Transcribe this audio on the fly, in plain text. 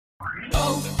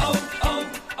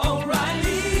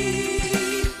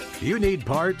O'Reilly. You need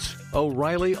parts?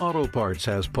 O'Reilly Auto Parts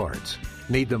has parts.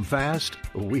 Need them fast?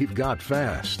 We've got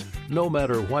fast. No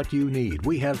matter what you need,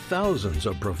 we have thousands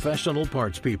of professional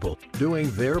parts people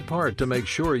doing their part to make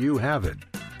sure you have it.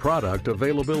 Product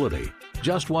availability.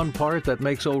 Just one part that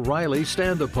makes O'Reilly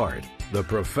stand apart. The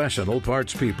professional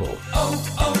parts people.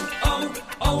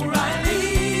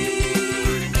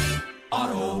 O'Reilly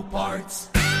Auto Parts.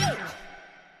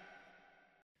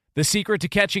 The secret to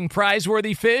catching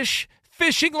prize-worthy fish?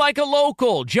 Fishing like a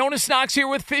local. Jonas Knox here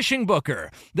with Fishing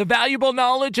Booker. The valuable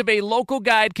knowledge of a local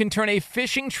guide can turn a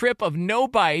fishing trip of no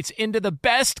bites into the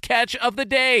best catch of the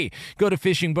day. Go to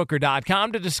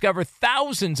fishingbooker.com to discover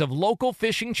thousands of local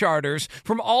fishing charters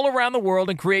from all around the world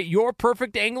and create your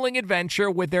perfect angling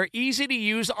adventure with their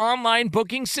easy-to-use online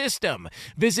booking system.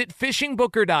 Visit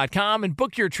fishingbooker.com and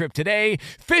book your trip today.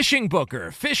 Fishing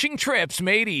Booker. Fishing trips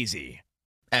made easy.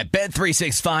 At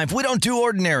Bet365, we don't do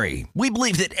ordinary. We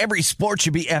believe that every sport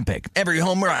should be epic. Every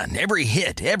home run, every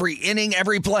hit, every inning,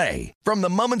 every play. From the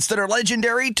moments that are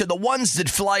legendary to the ones that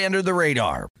fly under the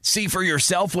radar. See for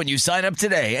yourself when you sign up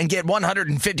today and get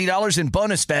 $150 in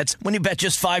bonus bets when you bet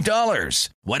just $5.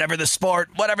 Whatever the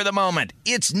sport, whatever the moment,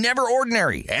 it's never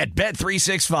ordinary at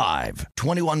Bet365.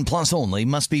 21 plus only.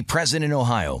 Must be present in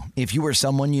Ohio. If you or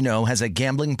someone you know has a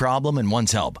gambling problem and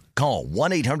wants help, call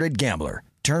 1-800-GAMBLER.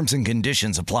 Terms and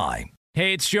conditions apply.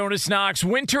 Hey, it's Jonas Knox.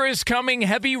 Winter is coming.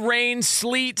 Heavy rain,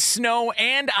 sleet, snow,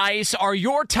 and ice. Are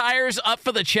your tires up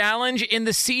for the challenge? In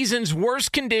the season's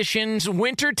worst conditions,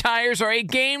 winter tires are a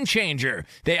game changer.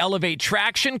 They elevate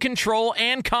traction, control,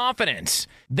 and confidence.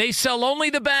 They sell only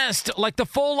the best, like the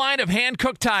full line of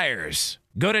hand-cooked tires.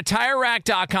 Go to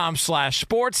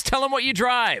TireRack.com/sports. Tell them what you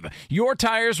drive. Your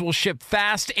tires will ship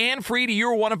fast and free to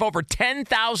your one of over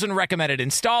 10,000 recommended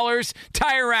installers.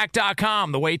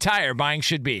 TireRack.com, the way tire buying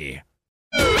should be.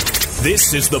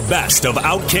 This is the best of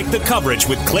Outkick the Coverage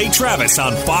with Clay Travis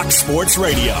on Fox Sports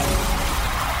Radio.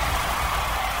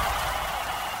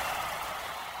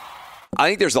 I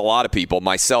think there's a lot of people,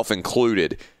 myself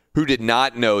included, who did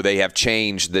not know they have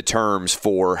changed the terms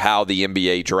for how the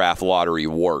NBA draft lottery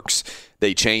works.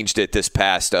 They changed it this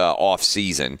past off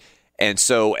season. And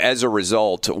so as a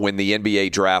result, when the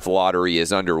NBA draft lottery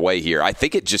is underway here, I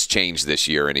think it just changed this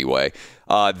year anyway,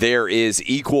 there is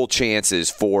equal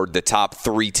chances for the top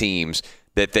three teams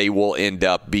that they will end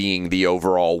up being the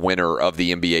overall winner of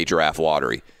the NBA draft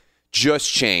lottery.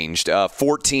 Just changed.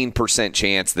 14%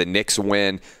 chance the Knicks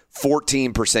win,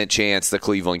 14% chance the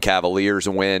Cleveland Cavaliers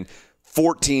win,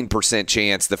 14%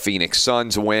 chance the Phoenix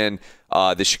Suns win,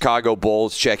 the Chicago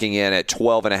Bulls checking in at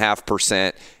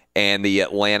 12.5%, and the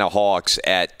Atlanta Hawks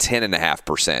at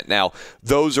 10.5%. Now,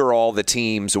 those are all the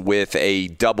teams with a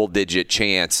double-digit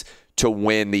chance to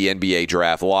win the NBA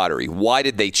draft lottery. Why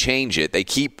did they change it? They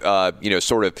keep,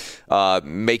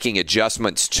 making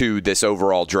adjustments to this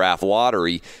overall draft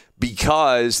lottery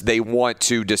because they want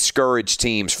to discourage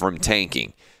teams from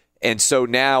tanking. And so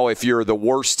now if you're the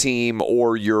worst team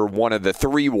or you're one of the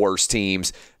three worst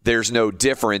teams, there's no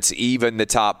difference. Even the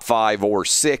top 5 or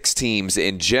 6 teams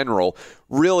in general,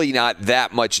 really not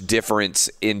that much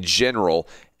difference in general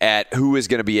at who is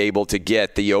going to be able to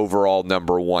get the overall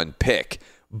number 1 pick.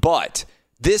 But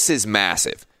this is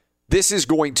massive. This is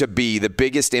going to be the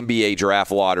biggest NBA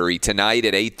draft lottery tonight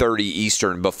at 8:30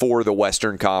 Eastern before the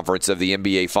Western Conference of the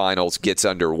NBA Finals gets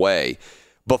underway.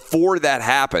 Before that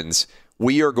happens,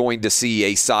 we are going to see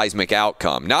a seismic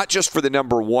outcome, not just for the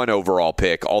number 1 overall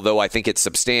pick, although I think it's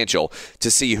substantial to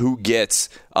see who gets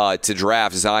to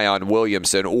draft Zion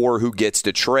Williamson or who gets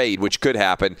to trade, which could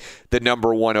happen, the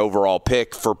number 1 overall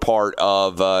pick for part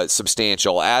of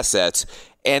substantial assets,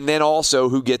 and then also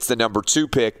who gets the number 2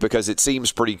 pick, because it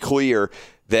seems pretty clear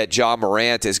that Ja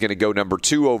Morant is going to go number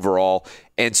 2 overall.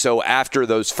 And so after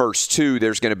those first 2,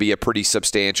 there's going to be a pretty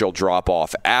substantial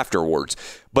drop-off afterwards.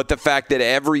 But the fact that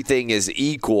everything is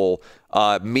equal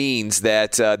means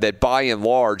that by and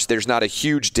large, there's not a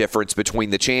huge difference between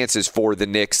the chances for the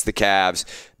Knicks, the Cavs,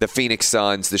 the Phoenix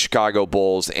Suns, the Chicago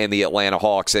Bulls, and the Atlanta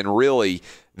Hawks, and really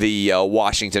the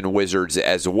Washington Wizards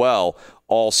as well.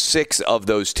 All 6 of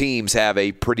those teams have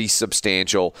a pretty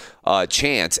substantial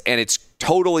chance, and it's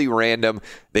totally random.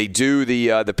 They do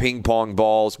the ping pong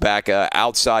balls back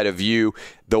outside of view.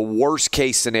 The worst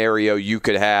case scenario you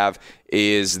could have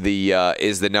is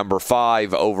the number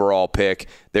 5 overall pick.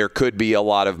 There could be a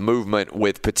lot of movement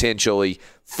with potentially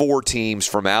 4 teams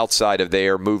from outside of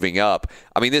there moving up.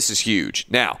 I mean, this is huge.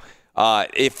 Now,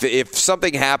 if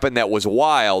something happened that was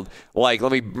wild, like,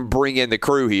 let me bring in the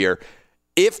crew here.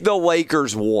 If the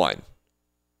Lakers won,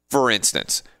 for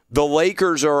instance, The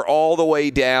Lakers are all the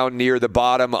way down near the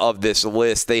bottom of this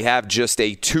list. They have just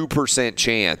a 2%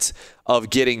 chance of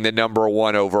getting the number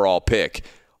 1 overall pick.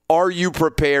 Are you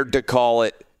prepared to call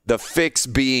it the fix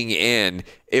being in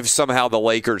if somehow the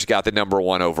Lakers got the number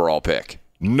 1 overall pick?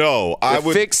 No,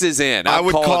 the fix is in.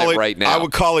 I'm calling it right now. I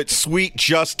would call it sweet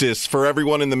justice for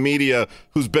everyone in the media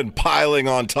who's been piling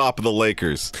on top of the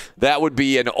Lakers. That would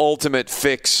be an ultimate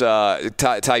fix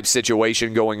type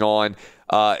situation going on.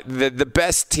 The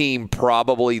best team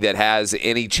probably that has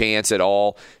any chance at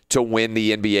all to win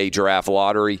the NBA draft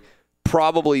lottery,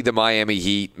 probably the Miami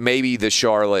Heat, maybe the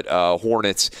Charlotte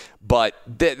Hornets, but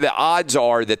the odds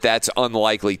are that that's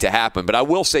unlikely to happen. But I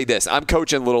will say this, I'm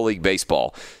coaching Little League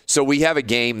Baseball, so we have a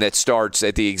game that starts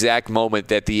at the exact moment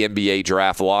that the NBA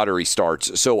draft lottery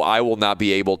starts, so I will not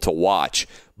be able to watch.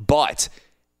 But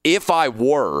if I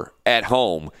were at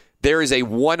home, there is a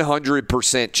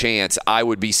 100% chance I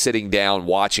would be sitting down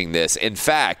watching this. In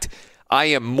fact, I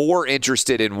am more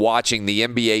interested in watching the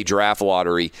NBA draft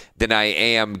lottery than I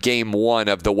am Game 1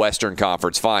 of the Western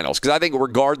Conference Finals. Because I think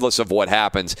regardless of what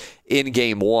happens in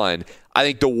Game 1, I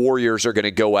think the Warriors are going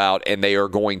to go out and they are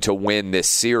going to win this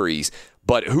series.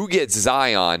 But who gets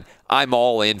Zion, I'm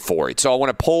all in for it. So I want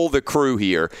to poll the crew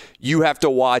here. You have to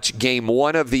watch Game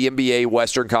 1 of the NBA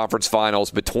Western Conference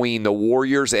Finals between the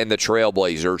Warriors and the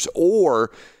Trailblazers,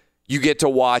 or you get to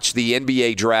watch the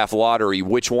NBA draft lottery.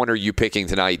 Which one are you picking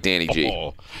tonight, Danny G?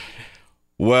 Oh.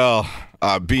 Well,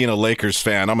 being a Lakers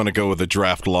fan, I'm going to go with the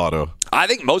draft lotto. I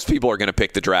think most people are going to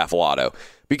pick the draft lotto.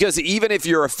 Because even if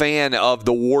you're a fan of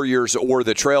the Warriors or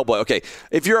the Trailblazers, okay,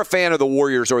 if you're a fan of the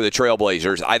Warriors or the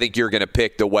Trailblazers, I think you're going to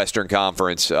pick the Western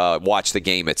Conference, watch the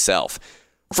game itself.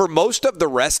 For most of the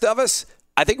rest of us,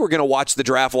 I think we're going to watch the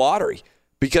draft lottery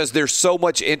because there's so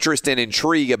much interest and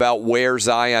intrigue about where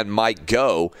Zion might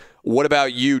go. What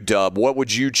about you, Dub? What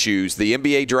would you choose, the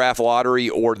NBA draft lottery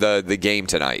or the game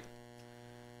tonight?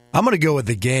 I'm going to go with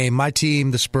the game. My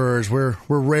team, the Spurs, we're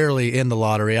rarely in the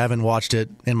lottery. I haven't watched it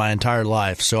in my entire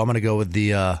life, so I'm going to go with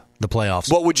the playoffs.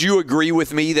 But would you agree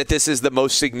with me that this is the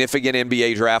most significant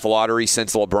NBA draft lottery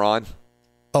since LeBron?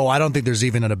 Oh, I don't think there's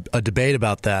even a debate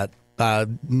about that.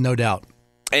 No doubt.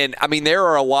 And, I mean, there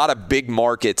are a lot of big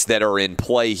markets that are in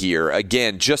play here.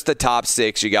 Again, just the top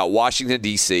 6. You got Washington,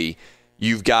 D.C.,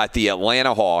 you've got the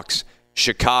Atlanta Hawks,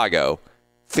 Chicago,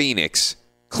 Phoenix,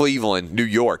 Cleveland, New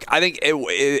York. I think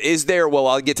is there, well,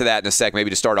 I'll get to that in a sec, maybe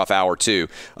to start off hour 2.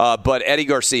 But Eddie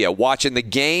Garcia, watching the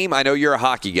game, I know you're a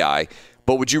hockey guy,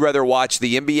 but would you rather watch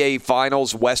the NBA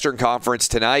Finals Western Conference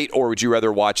tonight, or would you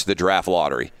rather watch the draft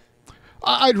lottery?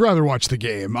 I'd rather watch the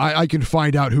game. I can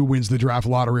find out who wins the draft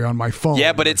lottery on my phone.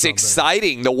 Yeah, but it's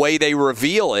exciting the way they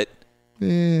reveal it.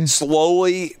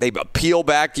 Slowly, they peel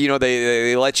back. You know,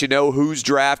 they let you know who's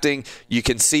drafting. You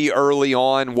can see early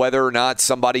on whether or not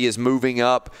somebody is moving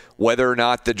up, whether or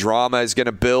not the drama is going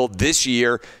to build. This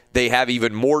year, they have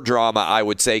even more drama, I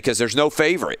would say, because there's no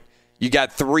favorite. You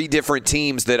got 3 different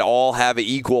teams that all have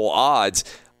equal odds.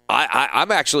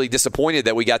 I'm actually disappointed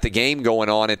that we got the game going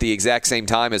on at the exact same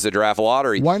time as the draft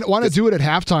lottery. Why not do it at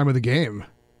halftime of the game?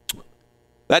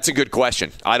 That's a good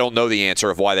question. I don't know the answer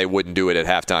of why they wouldn't do it at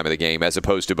halftime of the game as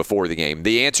opposed to before the game.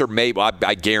 The answer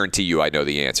I guarantee you I know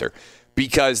the answer.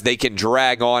 Because they can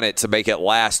drag on it to make it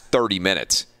last 30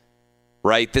 minutes.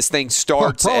 Right? This thing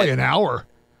starts probably an hour.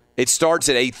 It starts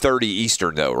at 8:30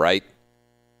 Eastern though, right?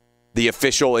 The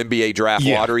official NBA draft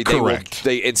lottery. Correct.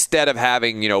 They instead of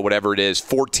having, whatever it is,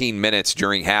 14 minutes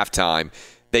during halftime,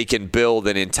 they can build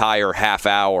an entire half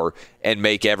hour and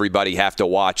make everybody have to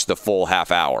watch the full half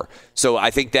hour. So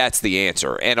I think that's the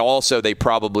answer. And also they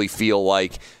probably feel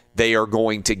like they are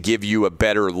going to give you a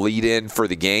better lead-in for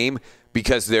the game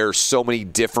because there's so many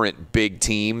different big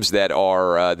teams that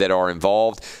are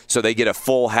involved. So they get a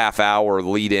full half hour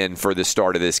lead-in for the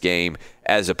start of this game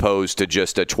as opposed to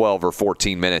just a 12 or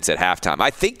 14 minutes at halftime.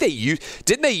 I think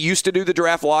didn't they used to do the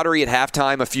draft lottery at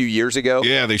halftime a few years ago?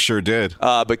 Yeah, they sure did.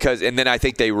 And then I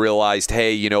think they realized,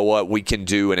 hey, you know what? We can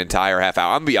do an entire half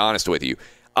hour. I'm going to be honest with you.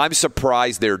 I'm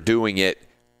surprised they're doing it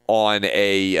on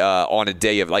a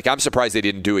day of, I'm surprised they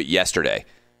didn't do it yesterday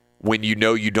when you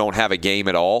don't have a game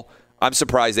at all. I'm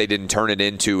surprised they didn't turn it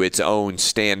into its own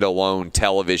standalone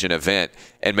television event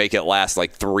and make it last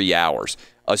 3 hours,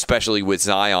 especially with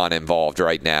Zion involved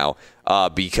right now,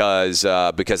 because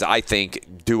I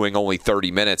think doing only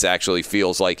 30 minutes actually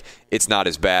feels like it's not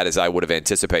as bad as I would have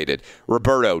anticipated.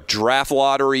 Roberto, draft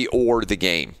lottery or the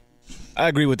game? I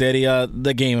agree with Eddie.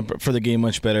 The game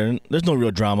much better. There's no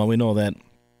real drama. We know that.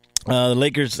 The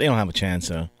Lakers, they don't have a chance.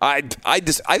 I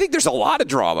think there's a lot of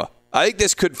drama. I think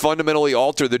this could fundamentally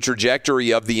alter the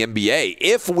trajectory of the NBA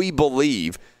if we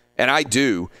believe, and I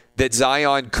do, that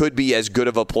Zion could be as good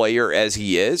of a player as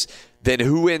he is, then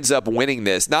who ends up winning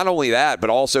this? Not only that, but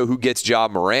also who gets Ja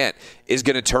Morant is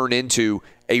going to turn into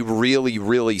a really,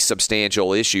 really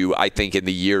substantial issue, I think, in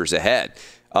the years ahead.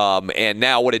 And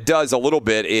now what it does a little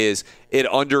bit is it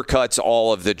undercuts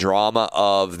all of the drama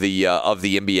of the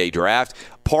NBA draft.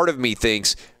 Part of me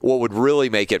thinks what would really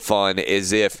make it fun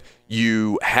is if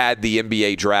you had the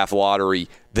NBA draft lottery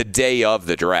the day of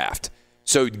the draft.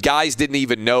 So guys didn't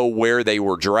even know where they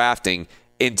were drafting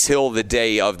until the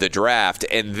day of the draft,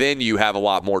 and then you have a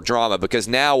lot more drama, because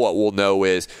now what we'll know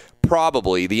is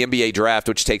probably the NBA draft,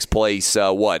 which takes place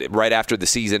right after the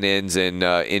season ends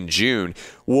in June.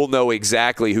 We'll know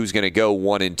exactly who's going to go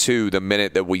 1 and 2 the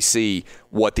minute that we see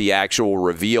what the actual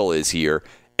reveal is here.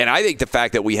 And I think the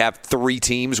fact that we have 3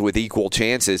 teams with equal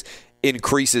chances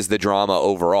increases the drama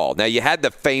overall. Now, you had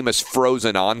the famous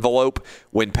frozen envelope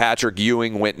when Patrick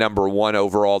Ewing went number 1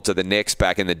 overall to the Knicks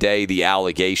back in the day, the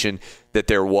allegation that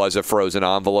there was a frozen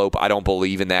envelope. I don't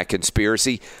believe in that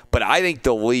conspiracy, but I think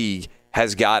the league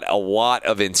has got a lot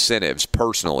of incentives,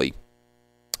 personally,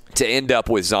 to end up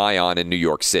with Zion in New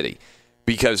York City.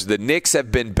 Because the Knicks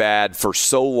have been bad for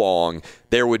so long,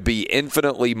 there would be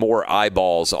infinitely more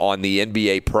eyeballs on the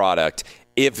NBA product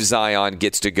if Zion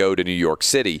gets to go to New York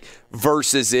City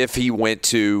versus if he went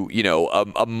to,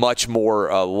 a much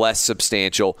more less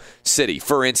substantial city.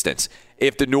 For instance,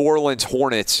 if the New Orleans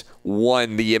Hornets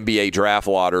won the NBA draft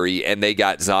lottery and they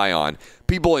got Zion,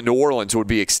 people in New Orleans would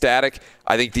be ecstatic.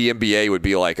 I think the NBA would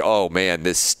be like, oh man,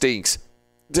 this stinks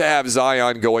to have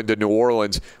Zion go into New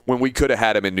Orleans when we could have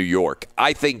had him in New York.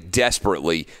 I think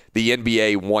desperately the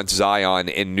NBA wants Zion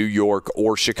in New York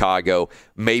or Chicago,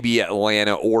 maybe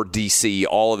Atlanta or D.C.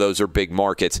 All of those are big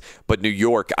markets. But New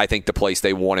York, I think the place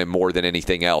they want him more than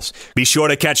anything else. Be sure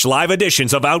to catch live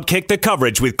editions of Outkick the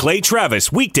Coverage with Clay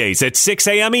Travis weekdays at 6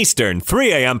 a.m. Eastern,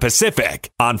 3 a.m. Pacific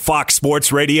on Fox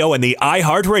Sports Radio and the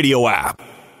iHeartRadio app.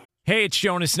 Hey, it's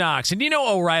Jonas Knox, and you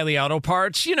know O'Reilly Auto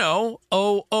Parts. You know,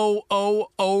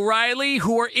 O'Reilly,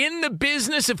 who are in the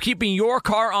business of keeping your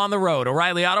car on the road.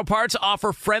 O'Reilly Auto Parts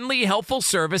offer friendly, helpful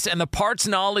service and the parts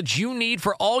knowledge you need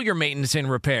for all your maintenance and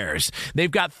repairs. They've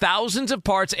got thousands of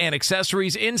parts and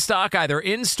accessories in stock, either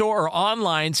in-store or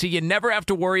online, so you never have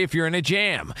to worry if you're in a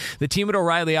jam. The team at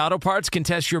O'Reilly Auto Parts can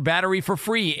test your battery for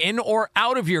free in or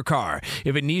out of your car.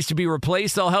 If it needs to be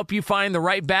replaced, they'll help you find the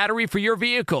right battery for your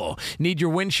vehicle. Need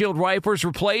your windshield wipers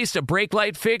replaced, a brake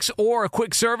light fix, or a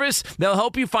quick service? They'll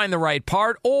help you find the right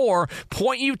part or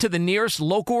point you to the nearest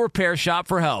local repair shop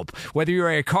for help. Whether you're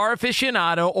a car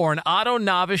aficionado or an auto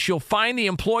novice, you'll find the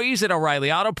employees at O'Reilly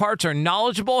Auto Parts are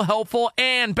knowledgeable, helpful,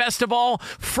 and best of all,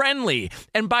 friendly.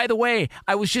 And by the way,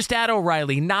 I was just at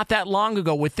O'Reilly not that long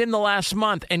ago, within the last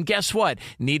month, and guess what?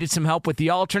 Needed some help with the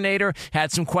alternator,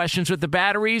 had some questions with the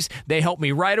batteries. They helped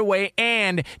me right away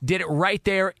and did it right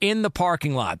there in the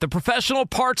parking lot. The professional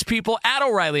parts people at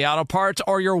O'Reilly Auto Parts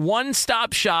are your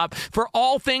one-stop shop for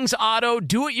all things auto,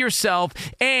 do-it-yourself,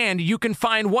 and you can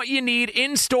find what you need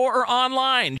in-store or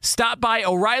online. Stop by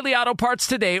O'Reilly Auto Parts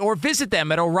today or visit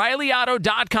them at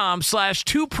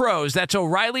O'ReillyAuto.com/2pros. That's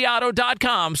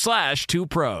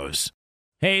O'ReillyAuto.com/2pros.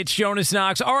 Hey, it's Jonas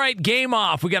Knox. All right, game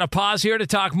off. We got to pause here to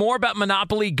talk more about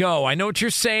Monopoly Go. I know what you're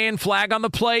saying, flag on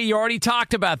the play. You already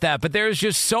talked about that, but there's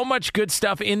just so much good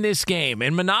stuff in this game.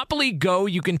 In Monopoly Go,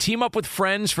 you can team up with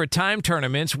friends for time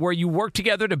tournaments where you work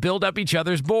together to build up each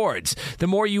other's boards. The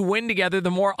more you win together, the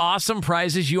more awesome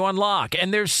prizes you unlock,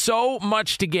 and there's so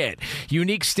much to get.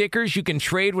 Unique stickers you can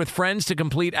trade with friends to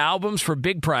complete albums for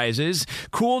big prizes,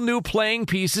 cool new playing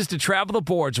pieces to travel the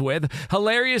boards with,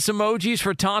 hilarious emojis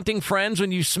for taunting friends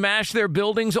when you smash their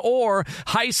buildings or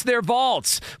heist their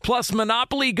vaults. Plus,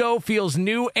 Monopoly Go feels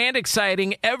new and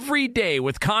exciting every day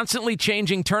with constantly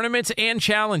changing tournaments and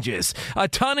challenges. A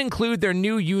ton include their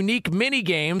new unique mini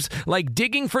games like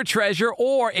digging for treasure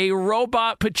or a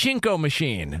robot pachinko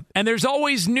machine. And there's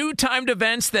always new timed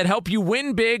events that help you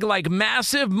win big, like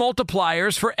massive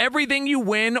multipliers for everything you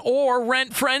win or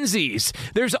rent frenzies.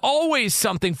 There's always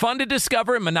something fun to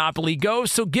discover in Monopoly Go,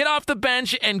 so get off the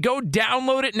bench and go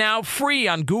download it now free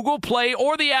on Google Play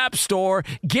or the App Store.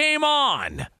 Game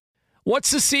on! What's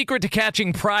the secret to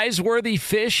catching prize-worthy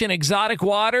fish in exotic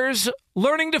waters?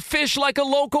 Learning to fish like a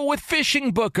local with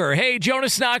Fishing Booker. Hey,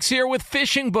 Jonas Knox here with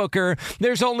Fishing Booker.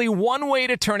 There's only one way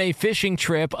to turn a fishing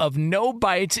trip of no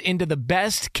bites into the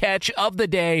best catch of the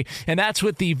day, and that's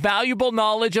with the valuable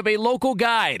knowledge of a local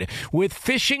guide. With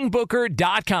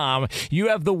FishingBooker.com, you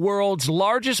have the world's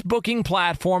largest booking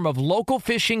platform of local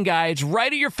fishing guides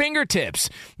right at your fingertips.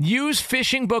 Use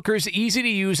Fishing Booker's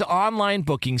easy-to-use online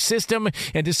booking system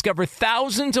and discover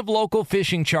thousands of local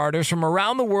fishing charters from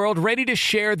around the world ready to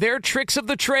share their trips tricks of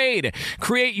the trade.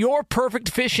 Create your perfect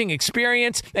fishing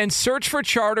experience and search for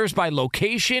charters by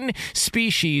location,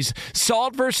 species,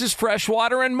 salt versus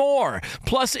freshwater, and more.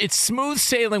 Plus, it's smooth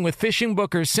sailing with Fishing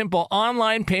Booker's simple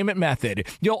online payment method.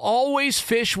 You'll always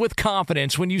fish with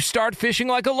confidence when you start fishing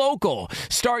like a local.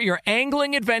 Start your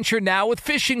angling adventure now with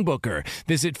Fishing Booker.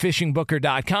 Visit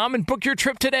fishingbooker.com and book your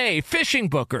trip today. Fishing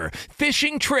Booker.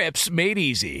 Fishing trips made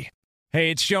easy.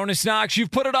 Hey, it's Jonas Knox.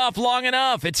 You've put it off long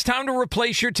enough. It's time to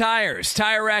replace your tires.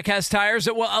 Tire Rack has tires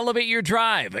that will elevate your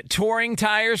drive. Touring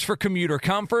tires for commuter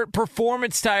comfort,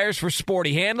 performance tires for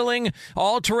sporty handling,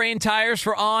 all-terrain tires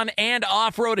for on- and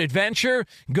off-road adventure.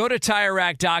 Go to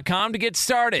TireRack.com to get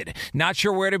started. Not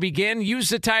sure where to begin? Use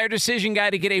the Tire Decision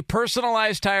Guide to get a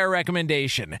personalized tire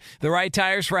recommendation. The right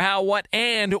tires for how, what,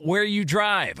 and where you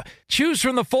drive. Choose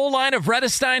from the full line of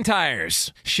Redestein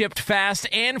tires. Shipped fast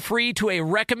and free to a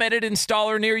recommended installer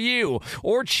near you,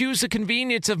 or choose the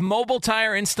convenience of mobile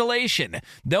tire installation.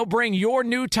 They'll bring your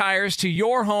new tires to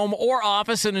your home or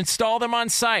office and install them on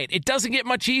site. It doesn't get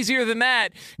much easier than that.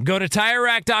 Go to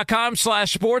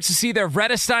TireRack.com/sports to see their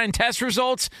Redestein test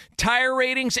results, tire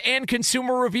ratings, and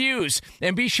consumer reviews.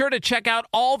 And be sure to check out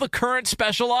all the current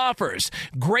special offers.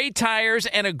 Great tires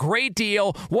and a great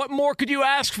deal. What more could you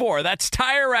ask for? That's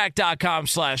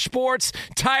TireRack.com/sports.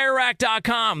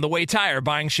 TireRack.com, the way tire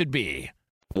buying should be.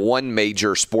 One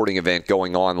major sporting event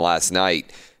going on last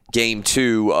night, Game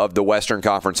 2 of the Western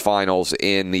Conference Finals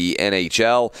in the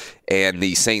NHL, and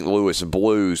the St. Louis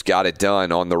Blues got it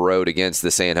done on the road against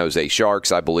the San Jose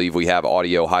Sharks. I believe we have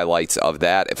audio highlights of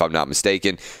that, if I'm not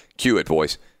mistaken. Cue it,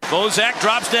 boys. Bozak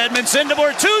drops to Edmondson to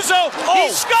Bortuzzo. He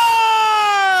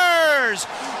scores!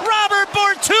 Robert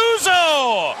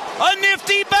Bortuzzo! A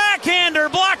nifty backhander,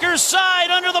 blocker's side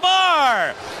under the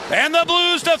bar. And the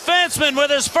Blues defenseman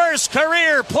with his first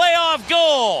career playoff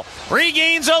goal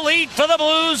regains a lead for the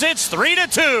Blues. It's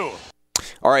 3-2.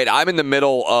 All right, I'm in the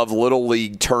middle of Little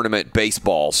League tournament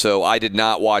baseball, so I did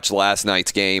not watch last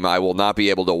night's game. I will not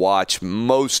be able to watch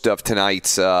most of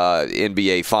tonight's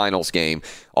NBA Finals game,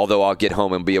 although I'll get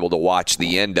home and be able to watch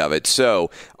the end of it. So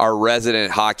our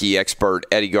resident hockey expert,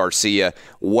 Eddie Garcia,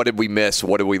 what did we miss?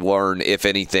 What did we learn, if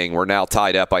anything? We're now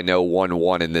tied up, I know,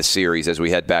 1-1 in this series as we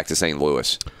head back to St.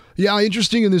 Louis. Yeah,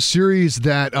 interesting in this series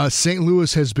that St.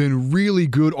 Louis has been really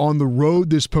good on the road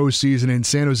this postseason, and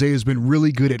San Jose has been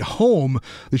really good at home.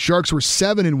 The Sharks were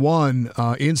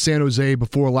 7-1 in San Jose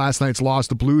before last night's loss.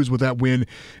 The Blues, with that win,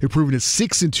 improving to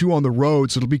 6-2 on the road.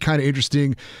 So it'll be kind of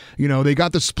interesting. You know, they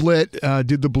got the split.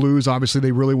 Did the Blues? Obviously,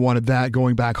 they really wanted that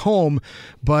going back home.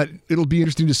 But it'll be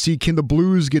interesting to see, can the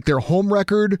Blues get their home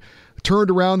record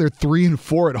turned around? They're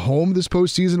 3-4 at home this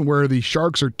postseason, where the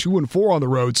Sharks are 2-4 on the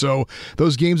road. So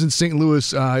those games in St.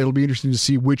 Louis, it'll be interesting to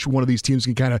see which one of these teams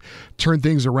can kind of turn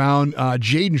things around.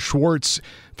 Jaden Schwartz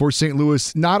for St.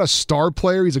 Louis, not a star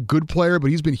player. He's a good player,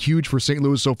 but he's been huge for St.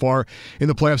 Louis so far in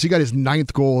the playoffs. He got his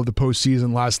 9th goal of the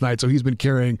postseason last night, so he's been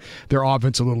carrying their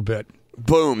offense a little bit.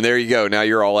 Boom, there you go. Now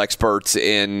you're all experts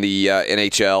in the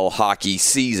NHL hockey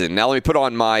season. Now let me put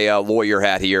on my lawyer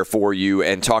hat here for you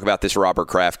and talk about this Robert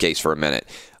Kraft case for a minute.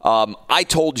 I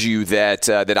told you that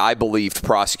I believed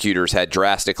prosecutors had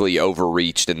drastically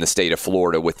overreached in the state of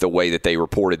Florida with the way that they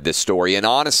reported this story. And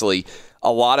honestly,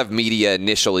 a lot of media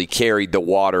initially carried the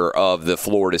water of the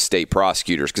Florida state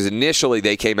prosecutors, because initially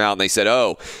they came out and they said,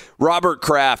 oh, Robert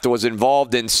Kraft was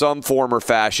involved in some form or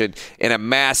fashion in a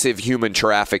massive human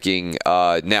trafficking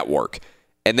network.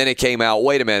 And then it came out,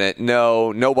 wait a minute,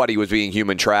 no, nobody was being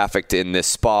human trafficked in this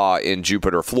spa in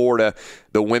Jupiter, Florida.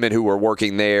 The women who were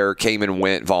working there came and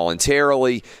went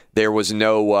voluntarily. There was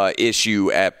no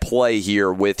issue at play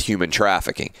here with human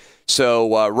trafficking.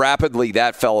 So rapidly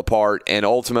that fell apart, and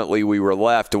ultimately we were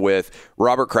left with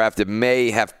Robert Kraft that may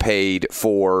have paid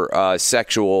for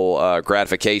sexual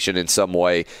gratification in some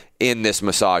way in this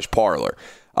massage parlor.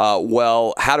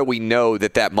 Well, how do we know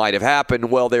that might have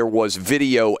happened? Well, there was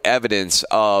video evidence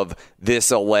of this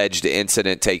alleged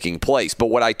incident taking place. But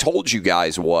what I told you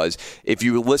guys was, if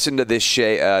you listen to this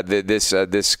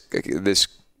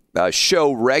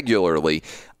show regularly,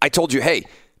 I told you, hey,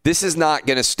 this is not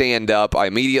going to stand up. I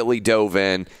immediately dove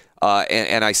in.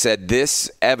 And I said,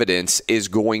 this evidence is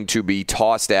going to be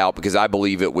tossed out because I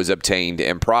believe it was obtained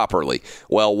improperly.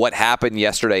 Well, what happened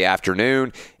yesterday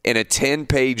afternoon? In a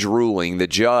 10-page ruling, the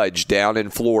judge down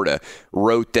in Florida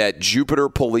wrote that Jupiter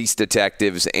police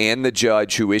detectives and the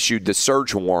judge who issued the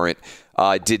search warrant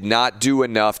did not do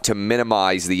enough to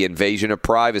minimize the invasion of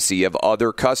privacy of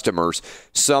other customers,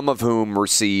 some of whom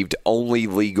received only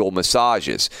legal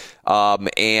massages.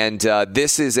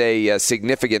 This is a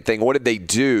significant thing. What did they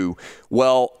do?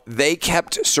 Well, they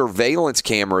kept surveillance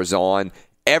cameras on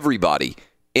everybody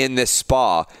in this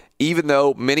spa, even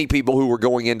though many people who were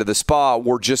going into the spa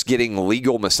were just getting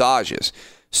legal massages.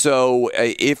 So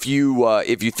if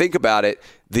you think about it,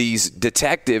 these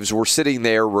detectives were sitting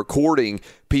there recording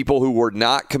people who were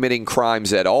not committing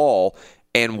crimes at all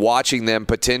and watching them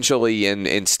potentially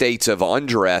in states of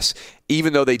undress,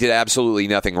 even though they did absolutely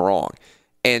nothing wrong.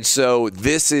 And so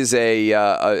this is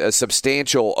a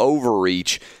substantial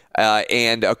overreach.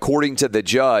 And according to the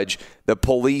judge, the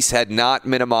police had not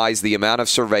minimized the amount of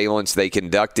surveillance they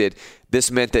conducted. This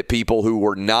meant that people who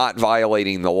were not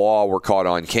violating the law were caught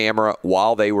on camera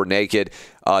while they were naked.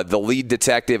 The lead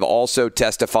detective also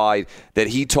testified that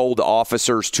he told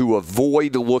officers to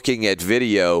avoid looking at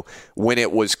video when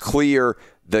it was clear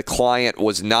the client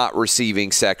was not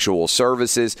receiving sexual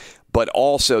services, but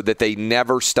also that they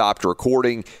never stopped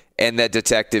recording. And that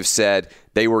detective said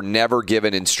they were never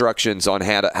given instructions on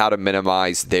how to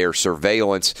minimize their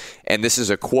surveillance. And this is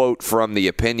a quote from the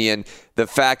opinion. The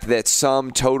fact that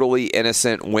some totally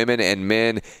innocent women and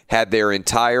men had their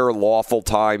entire lawful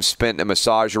time spent in a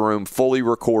massage room fully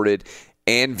recorded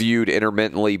and viewed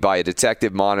intermittently by a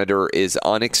detective monitor is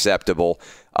unacceptable.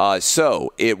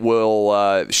 So it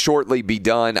will shortly be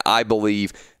done, I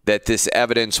believe, that this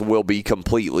evidence will be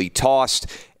completely tossed,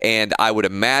 and I would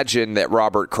imagine that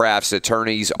Robert Kraft's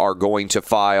attorneys are going to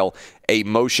file a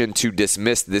motion to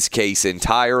dismiss this case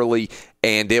entirely,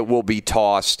 and it will be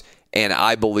tossed, and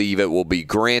I believe it will be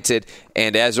granted,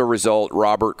 and as a result,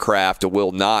 Robert Kraft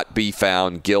will not be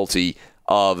found guilty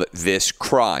of this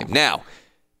crime. Now,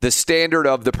 the standard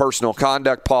of the personal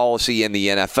conduct policy in the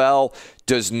NFL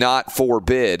does not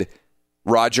forbid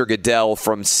Roger Goodell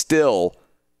from still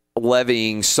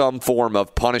levying some form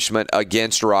of punishment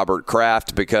against Robert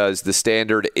Kraft, because the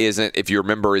standard isn't, if you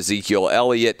remember Ezekiel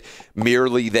Elliott,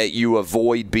 merely that you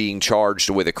avoid being charged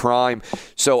with a crime.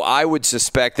 So I would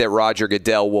suspect that Roger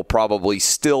Goodell will probably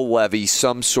still levy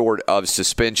some sort of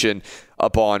suspension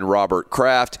upon Robert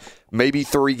Kraft, maybe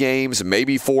 3 games,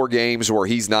 maybe 4 games where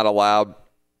he's not allowed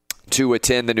to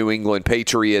attend the New England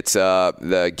Patriots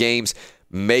the games,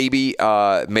 maybe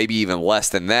even less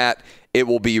than that. It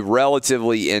will be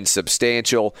relatively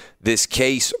insubstantial. This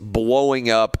case blowing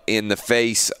up in the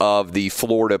face of the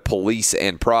Florida police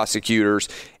and prosecutors,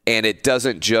 and it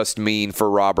doesn't just mean for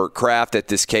Robert Kraft that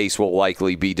this case will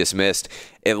likely be dismissed.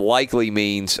 It likely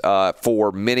means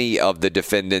for many of the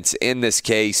defendants in this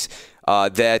case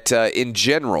that in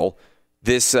general,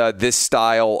 this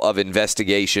style of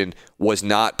investigation was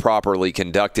not properly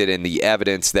conducted, and the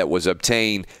evidence that was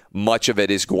obtained, much of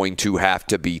it is going to have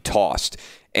to be tossed.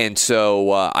 And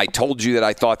so I told you that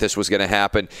I thought this was going to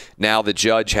happen. Now the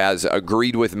judge has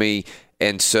agreed with me,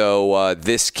 and so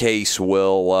this case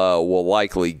will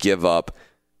likely give up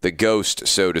the ghost,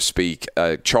 so to speak.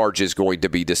 Charge is going to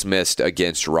be dismissed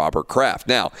against Robert Kraft.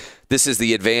 Now, this is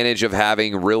the advantage of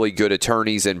having really good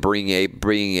attorneys and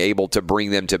being able to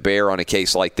bring them to bear on a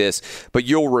case like this. But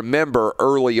you'll remember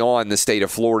early on, the state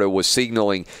of Florida was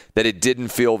signaling that it didn't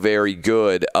feel very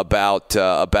good about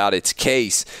its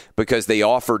case, because they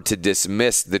offered to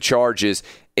dismiss the charges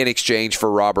in exchange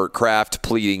for Robert Kraft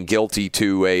pleading guilty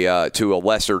to a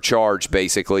lesser charge,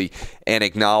 basically, and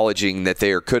acknowledging that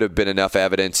there could have been enough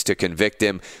evidence to convict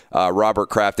him. Robert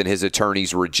Kraft and his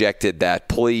attorneys rejected that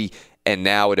plea, and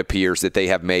now it appears that they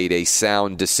have made a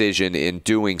sound decision in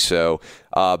doing so,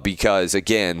 because,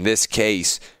 again, this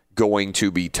case going to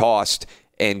be tossed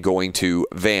and going to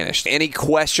vanish. Any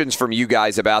questions from you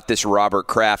guys about this Robert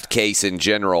Kraft case in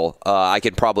general? I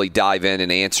could probably dive in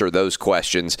and answer those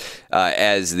questions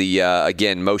as the,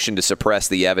 again, motion to suppress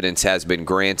the evidence has been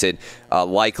granted.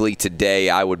 Likely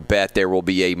today, I would bet there will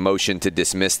be a motion to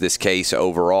dismiss this case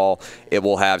overall. It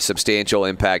will have substantial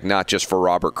impact, not just for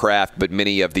Robert Kraft, but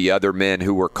many of the other men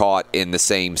who were caught in the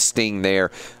same sting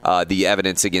there. The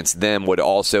evidence against them would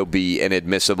also be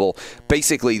inadmissible.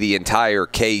 Basically, the entire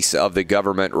case of the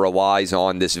government relies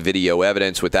on this video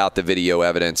evidence. Without the video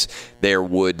evidence, there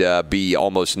would be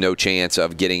almost no chance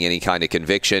of getting any kind of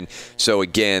conviction. So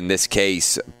again, this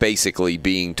case basically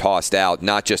being tossed out,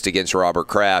 not just against Robert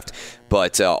Kraft,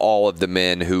 but all of the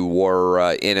men who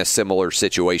were in a similar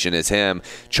situation as him,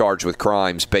 charged with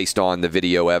crimes based on the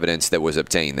video evidence that was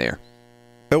obtained there.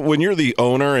 When you're the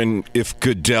owner, and if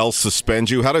Goodell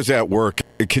suspends you, how does that work?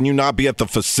 Can you not be at the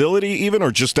facility even,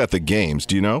 or just at the games?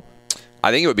 Do you know? I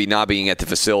think it would be not being at the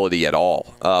facility at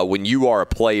all. When you are a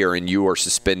player and you are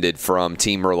suspended from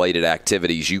team-related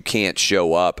activities, you can't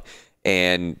show up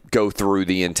and go through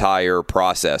the entire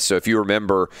process. So if you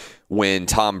remember when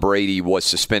Tom Brady was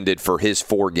suspended for his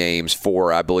 4 games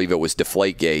for, I believe it was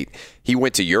Deflategate, he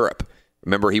went to Europe.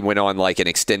 Remember, he went on like an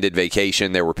extended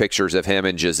vacation. There were pictures of him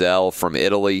and Giselle from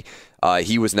Italy.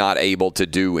 he was not able to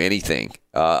do anything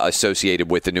associated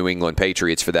with the New England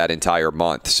Patriots for that entire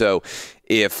month. So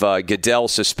if Goodell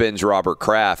suspends Robert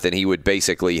Kraft, then he would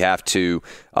basically have to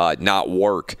not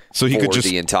work for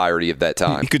the entirety of that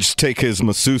time. He could just take his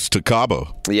masseuse to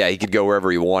Cabo. Yeah, he could go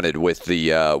wherever he wanted with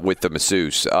the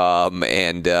masseuse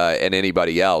and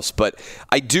anybody else. But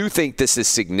I do think this is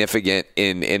significant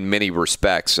in many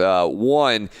respects.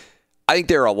 One, I think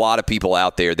there are a lot of people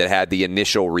out there that had the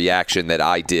initial reaction that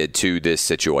I did to this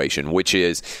situation, which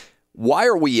is, why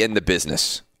are we in the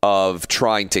business of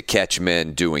trying to catch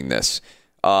men doing this?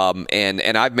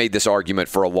 And I've made this argument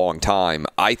for a long time.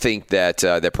 I think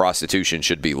that prostitution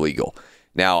should be legal.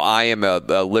 Now, I am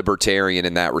a libertarian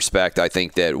in that respect. I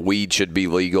think that weed should be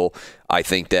legal. I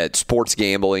think that sports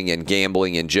gambling and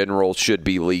gambling in general should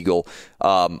be legal.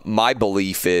 My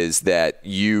belief is that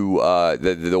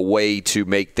the way to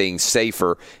make things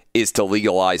safer is to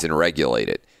legalize and regulate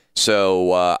it.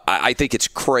 So I think it's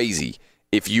crazy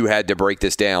if you had to break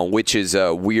this down, which is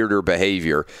a weirder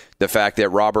behavior. The fact that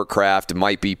Robert Kraft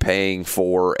might be paying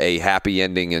for a happy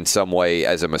ending in some way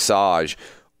as a massage,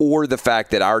 or the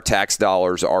fact that our tax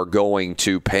dollars are going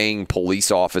to paying police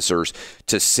officers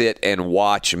to sit and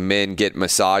watch men get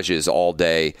massages all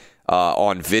day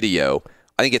on video.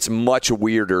 I think it's much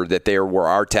weirder that there were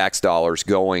our tax dollars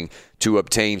going to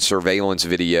obtain surveillance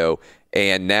video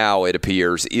and now it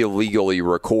appears illegally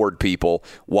record people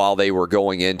while they were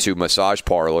going into massage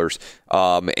parlors.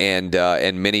 And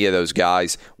many of those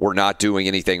guys were not doing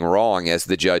anything wrong, as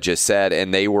the judge has said,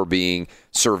 and they were being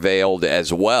surveilled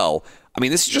as well. I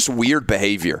mean, this is just weird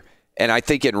behavior. And I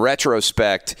think in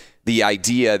retrospect, the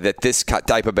idea that this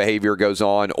type of behavior goes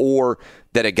on, or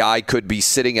that a guy could be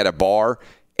sitting at a bar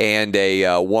and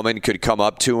a woman could come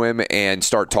up to him and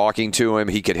start talking to him.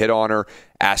 He could hit on her,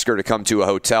 ask her to come to a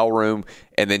hotel room,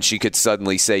 and then she could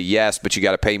suddenly say, yes, but you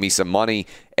got to pay me some money.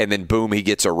 And then, boom, he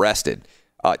gets arrested.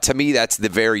 To me, that's the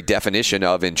very definition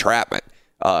of entrapment.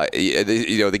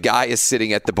 The guy is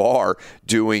sitting at the bar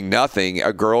doing nothing.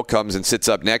 A girl comes and sits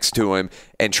up next to him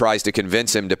and tries to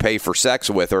convince him to pay for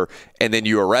sex with her, and then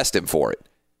you arrest him for it.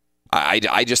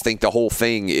 I just think the whole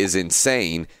thing is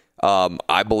insane.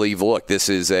 I believe, look, this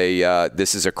is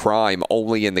a crime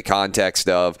only in the context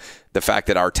of the fact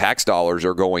that our tax dollars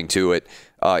are going to it.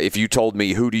 If you told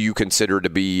me, who do you consider to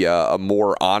be a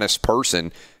more honest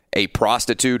person, a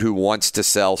prostitute who wants to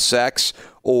sell sex,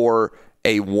 or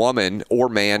a woman or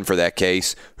man, for that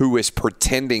case, who is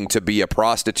pretending to be a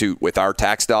prostitute with our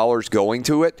tax dollars going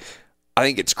to it? I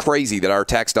think it's crazy that our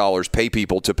tax dollars pay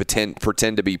people to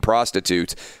pretend to be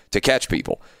prostitutes to catch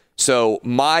people. So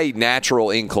my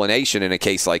natural inclination in a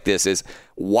case like this is,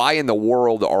 why in the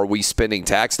world are we spending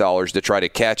tax dollars to try to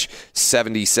catch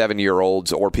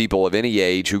 77-year-olds or people of any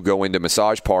age who go into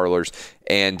massage parlors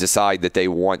and decide that they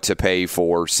want to pay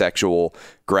for sexual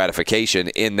gratification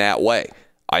in that way?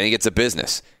 I think it's a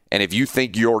business. And if you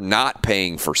think you're not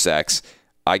paying for sex,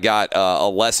 I got a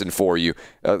lesson for you.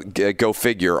 Go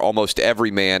figure. Almost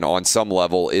every man on some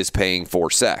level is paying for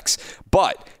sex.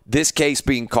 But this case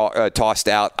being tossed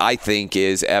out, I think,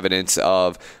 is evidence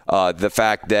of the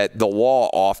fact that the law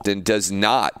often does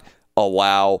not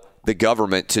allow the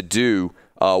government to do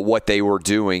what they were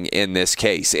doing in this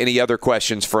case. Any other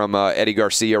questions from Eddie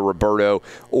Garcia, Roberto,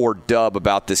 or Dub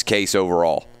about this case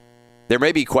overall? There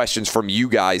may be questions from you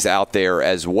guys out there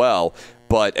as well.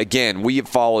 But again, we have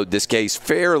followed this case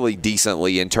fairly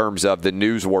decently in terms of the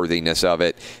newsworthiness of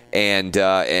it, and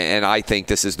I think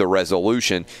this is the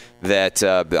resolution that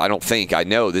I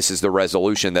know this is the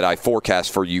resolution that I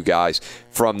forecast for you guys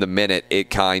from the minute it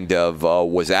kind of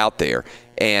was out there.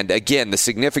 And again, the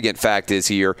significant fact is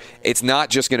here, it's not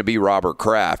just going to be Robert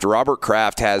Kraft. Robert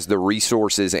Kraft has the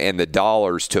resources and the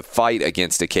dollars to fight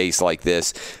against a case like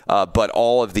this, but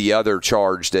all of the other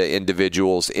charged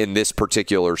individuals in this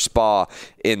particular spa,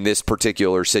 in this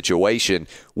particular situation,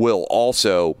 will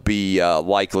also be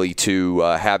likely to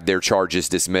have their charges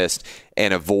dismissed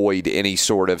and avoid any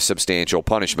sort of substantial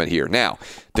punishment here. Now,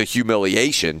 the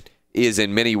humiliation is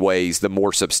in many ways the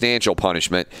more substantial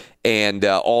punishment. And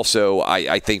also,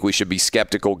 I think we should be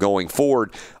skeptical going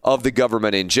forward of the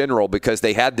government in general, because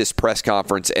they had this press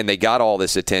conference and they got all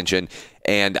this attention.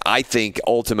 And I think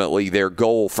ultimately their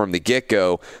goal from the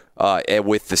get-go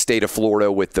with the state of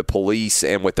Florida, with the police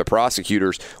and with the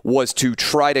prosecutors, was to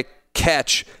try to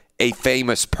catch a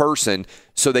famous person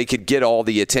so they could get all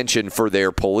the attention for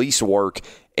their police work.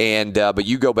 And but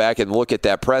you go back and look at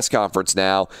that press conference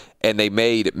now, and they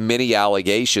made many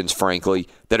allegations, frankly,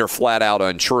 that are flat out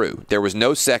untrue. There was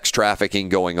no sex trafficking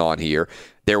going on here.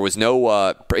 There was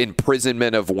no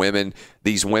imprisonment of women.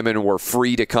 These women were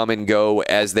free to come and go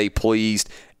as they pleased.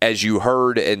 As you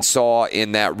heard and saw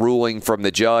in that ruling from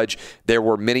the judge, there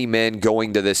were many men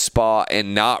going to this spa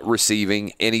and not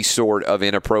receiving any sort of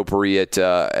inappropriate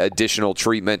additional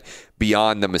treatment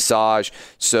beyond the massage.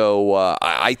 So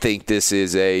I think this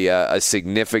is a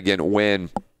significant win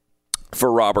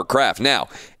for Robert Kraft. Now,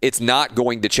 it's not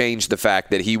going to change the fact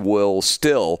that he will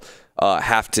still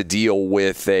have to deal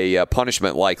with a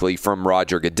punishment likely from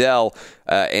Roger Goodell,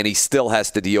 and he still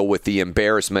has to deal with the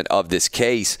embarrassment of this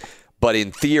case. But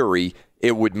in theory,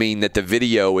 it would mean that the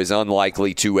video is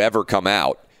unlikely to ever come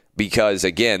out because,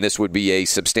 again, this would be a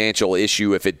substantial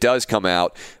issue if it does come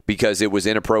out because it was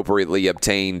inappropriately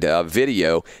obtained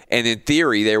video. And in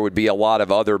theory, there would be a lot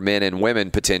of other men and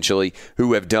women potentially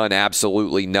who have done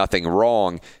absolutely nothing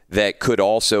wrong that could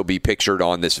also be pictured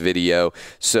on this video.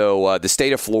 So the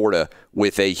state of Florida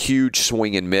with a huge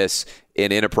swing and miss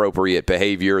in inappropriate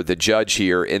behavior. The judge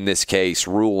here in this case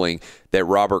ruling that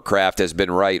Robert Kraft has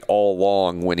been right all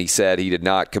along when he said he did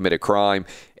not commit a crime,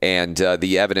 and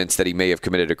the evidence that he may have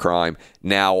committed a crime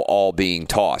now all being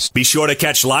tossed. Be sure to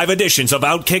catch live editions of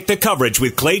Outkick the Coverage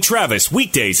with Clay Travis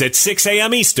weekdays at 6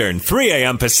 a.m. Eastern, 3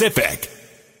 a.m. Pacific.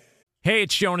 Hey,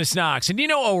 it's Jonas Knox, and you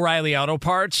know O'Reilly Auto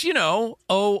Parts. You know,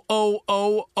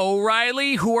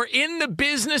 O'Reilly, who are in the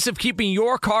business of keeping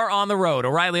your car on the road.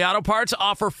 O'Reilly Auto Parts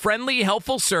offer friendly,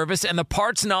 helpful service and the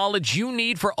parts knowledge you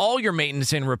need for all your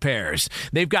maintenance and repairs.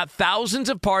 They've got thousands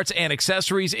of parts and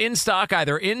accessories in stock,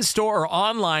 either in-store or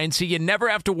online, so you never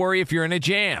have to worry if you're in a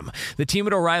jam. The team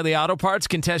at O'Reilly Auto Parts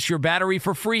can test your battery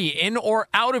for free in or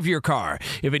out of your car.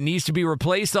 If it needs to be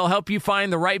replaced, they'll help you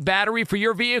find the right battery for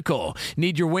your vehicle.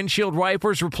 Need your windshield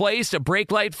wipers replaced, a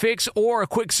brake light fix, or a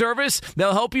quick service?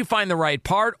 They'll help you find the right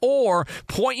part or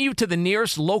point you to the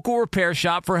nearest local repair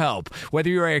shop for help. Whether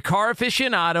you're a car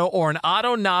aficionado or an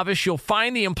auto novice, you'll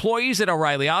find the employees at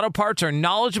O'Reilly Auto Parts are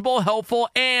knowledgeable, helpful,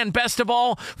 and best of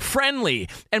all, friendly.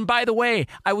 And by the way,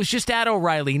 I was just at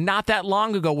O'Reilly not that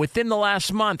long ago, within the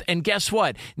last month, and guess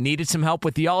what? Needed some help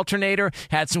with the alternator,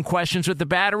 had some questions with the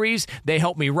batteries. They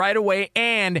helped me right away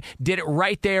and did it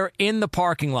right there in the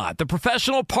parking lot. The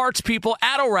professional parts people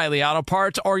at O'Reilly Auto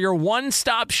Parts are your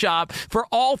one-stop shop for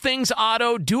all things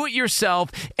auto,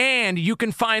 do-it-yourself, and you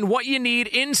can find what you need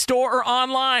in-store or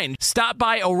online. Stop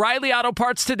by O'Reilly Auto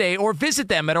Parts today or visit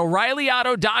them at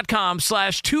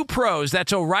O'ReillyAuto.com/2pros.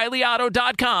 That's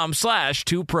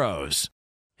O'ReillyAuto.com/2pros.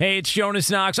 Hey, it's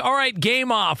Jonas Knox. All right,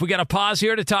 game off. We got to pause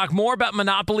here to talk more about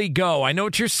Monopoly Go. I know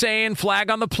what you're saying. Flag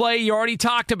on the play. You already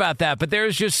talked about that, but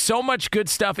there's just so much good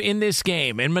stuff in this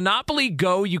game. In Monopoly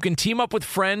Go, you can team up with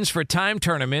friends for time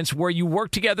tournaments where you work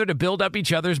together to build up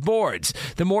each other's boards.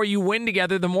 The more you win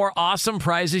together, the more awesome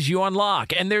prizes you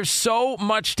unlock. And there's so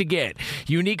much to get.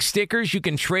 Unique stickers you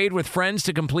can trade with friends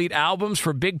to complete albums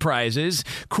for big prizes.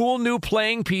 Cool new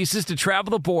playing pieces to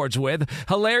travel the boards with.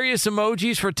 Hilarious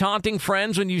emojis for taunting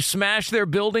friends when you smash their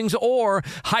buildings or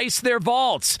heist their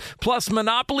vaults. Plus,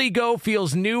 Monopoly Go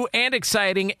feels new and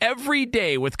exciting every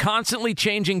day with constantly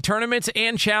changing tournaments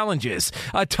and challenges.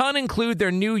 A ton include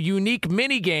their new unique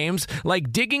mini games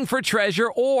like digging for treasure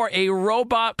or a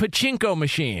robot pachinko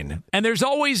machine. And there's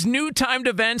always new timed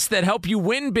events that help you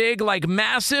win big, like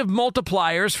massive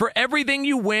multipliers for everything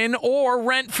you win or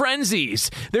rent frenzies.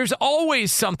 There's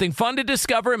always something fun to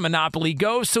discover in Monopoly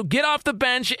Go, so get off the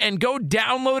bench and go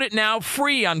download it now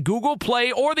free on Google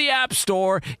Play or the App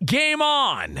Store. Game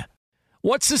on!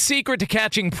 What's the secret to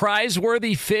catching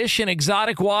prize-worthy fish in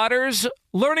exotic waters?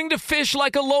 Learning to fish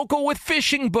like a local with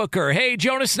Fishing Booker. Hey,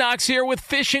 Jonas Knox here with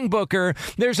Fishing Booker.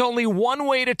 There's only one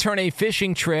way to turn a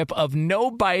fishing trip of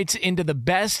no bites into the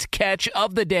best catch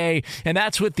of the day, and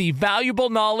that's with the valuable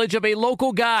knowledge of a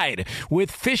local guide.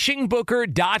 With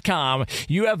FishingBooker.com,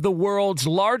 you have the world's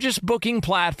largest booking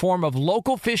platform of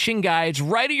local fishing guides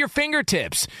right at your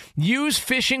fingertips. Use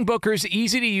Fishing Booker's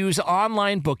easy-to-use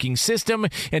online booking system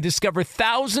and discover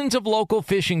thousands of local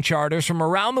fishing charters from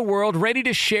around the world ready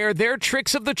to share their tricks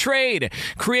of the trade.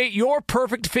 Create your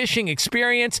perfect fishing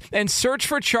experience and search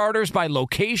for charters by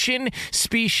location,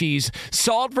 species,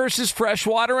 salt versus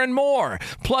freshwater, and more.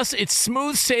 Plus, it's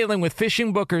smooth sailing with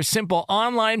Fishing Booker's simple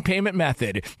online payment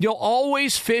method. You'll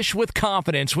always fish with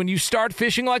confidence when you start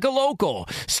fishing like a local.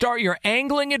 Start your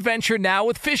angling adventure now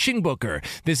with Fishing Booker.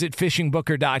 Visit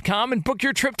FishingBooker.com and book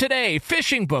your trip today.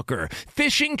 Fishing Booker.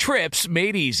 Fishing trips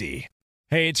made easy.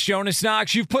 Hey, it's Jonas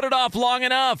Knox. You've put it off long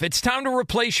enough. It's time to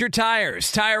replace your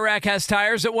tires. Tire Rack has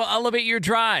tires that will elevate your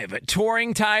drive.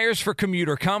 Touring tires for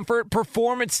commuter comfort,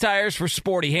 performance tires for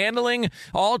sporty handling,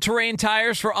 all-terrain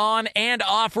tires for on- and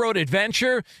off-road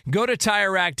adventure. Go to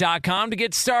TireRack.com to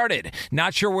get started.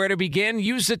 Not sure where to begin?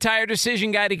 Use the Tire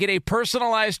Decision Guide to get a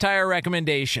personalized tire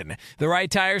recommendation. The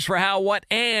right tires for how, what,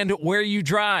 and where you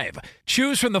drive.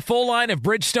 Choose from the full line of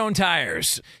Bridgestone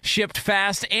tires. Shipped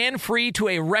fast and free to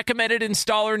a recommended installer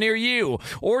near you,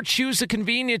 or choose the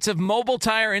convenience of mobile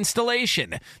tire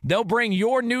installation. They'll bring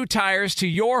your new tires to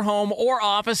your home or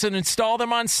office and install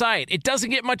them on site. It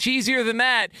doesn't get much easier than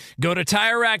that. Go to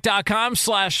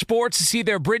TireRack.com/sports to see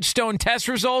their Bridgestone test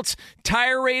results,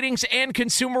 tire ratings, and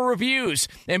consumer reviews.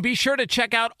 And be sure to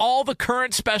check out all the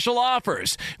current special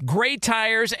offers. Great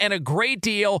tires and a great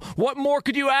deal. What more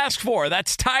could you ask for?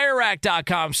 That's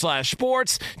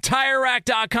TireRack.com/sports.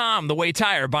 TireRack.com, the way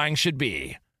tire buying should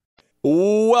be.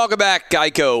 Welcome back,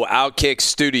 Geico Outkick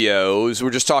Studios. We're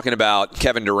just talking about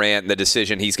Kevin Durant and the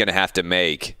decision he's going to have to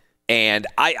make. And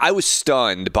I was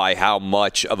stunned by how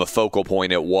much of a focal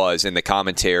point it was in the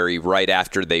commentary right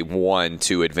after they won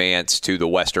to advance to the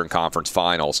Western Conference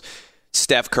Finals.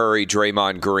 Steph Curry,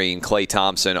 Draymond Green, Klay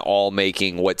Thompson all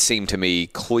making what seemed to me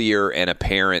clear and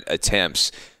apparent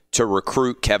attempts to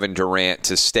recruit Kevin Durant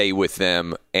to stay with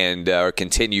them and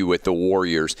continue with the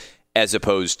Warriors, as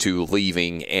opposed to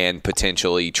leaving and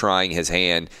potentially trying his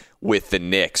hand with the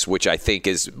Knicks, which I think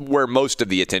is where most of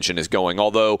the attention is going,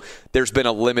 although there's been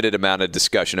a limited amount of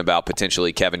discussion about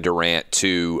potentially Kevin Durant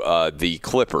to the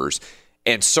Clippers.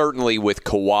 And certainly with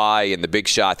Kawhi and the big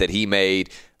shot that he made,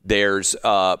 there's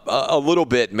a little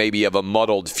bit maybe of a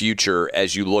muddled future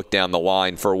as you look down the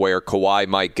line for where Kawhi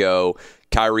might go.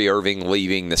 Kyrie Irving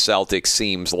leaving the Celtics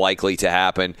seems likely to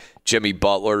happen. Jimmy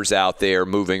Butler's out there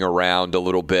moving around a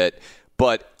little bit.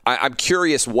 But I'm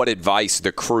curious what advice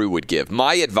the crew would give.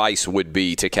 My advice would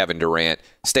be to Kevin Durant,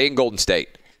 stay in Golden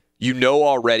State. You know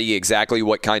already exactly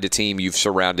what kind of team you've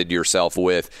surrounded yourself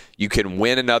with. You can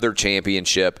win another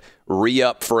championship,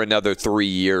 re-up for another 3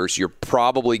 years. You're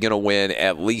probably going to win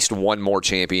at least one more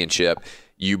championship.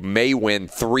 You may win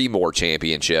 3 more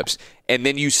championships, and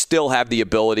then you still have the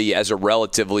ability as a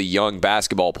relatively young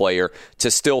basketball player to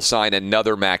still sign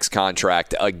another max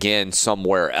contract again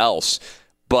somewhere else.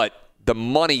 But the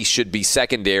money should be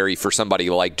secondary for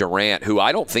somebody like Durant, who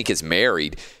I don't think is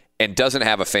married and doesn't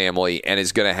have a family and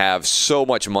is going to have so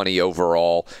much money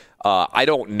overall. I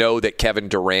don't know that Kevin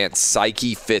Durant's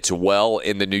psyche fits well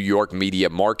in the New York media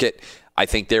market. I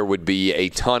think there would be a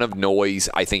ton of noise.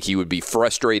 I think he would be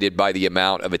frustrated by the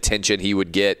amount of attention he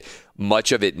would get,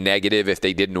 much of it negative if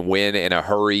they didn't win in a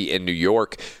hurry in New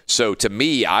York. So to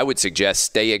me, I would suggest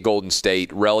stay at Golden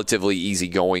State, relatively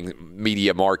easygoing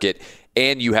media market,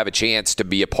 and you have a chance to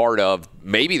be a part of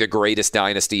maybe the greatest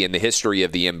dynasty in the history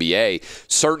of the NBA,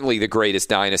 certainly the greatest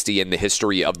dynasty in the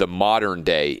history of the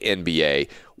modern-day NBA.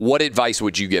 What advice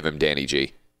would you give him, Danny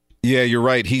G? Yeah, you're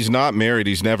right. He's not married.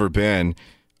 He's never been.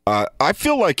 I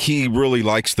feel like he really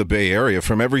likes the Bay Area.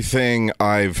 From everything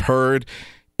I've heard,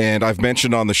 and I've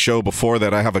mentioned on the show before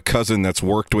that I have a cousin that's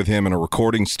worked with him in a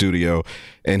recording studio,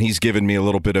 and he's given me a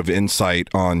little bit of insight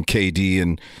on KD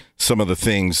and some of the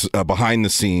things behind the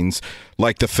scenes,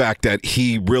 like the fact that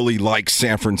he really likes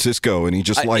San Francisco, and he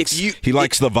just likes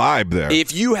the vibe there.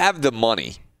 If you have the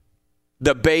money,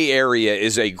 the Bay Area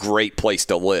is a great place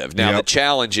to live. Now, The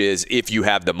challenge is if you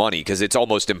have the money, because it's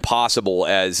almost impossible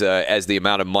as the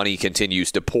amount of money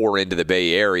continues to pour into the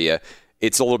Bay Area.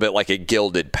 It's a little bit like a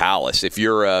gilded palace. If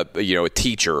you're a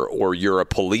teacher, or you're a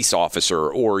police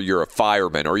officer, or you're a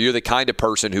fireman, or you're the kind of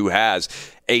person who has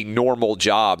a normal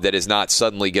job that is not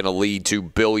suddenly going to lead to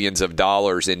billions of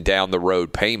dollars in down the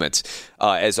road payments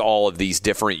as all of these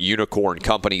different unicorn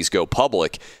companies go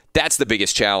public. That's the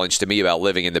biggest challenge to me about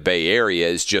living in the Bay Area,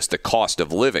 is just the cost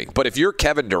of living. But if you're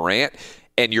Kevin Durant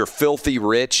and you're filthy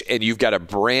rich and you've got a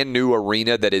brand new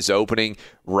arena that is opening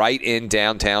right in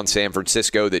downtown San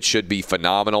Francisco that should be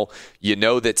phenomenal, you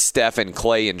know that Steph and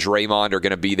Klay and Draymond are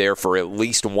going to be there for at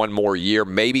least one more year.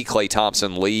 Maybe Klay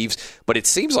Thompson leaves, but it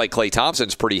seems like Klay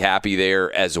Thompson's pretty happy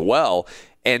there as well.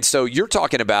 And so you're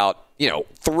talking about,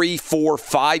 3, 4,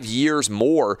 5 years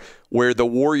more where the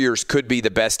Warriors could be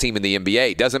the best team in the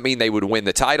NBA. Doesn't mean they would win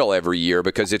the title every year,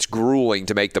 because it's grueling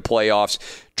to make the playoffs,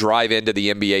 drive into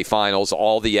the NBA Finals,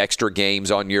 all the extra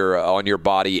games on your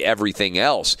body, everything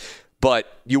else.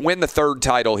 But you win the third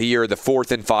title here, the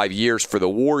fourth in 5 years for the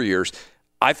Warriors.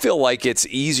 I feel like it's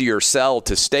easier sell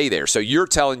to stay there. So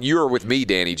you're with me,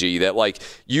 Danny G, that like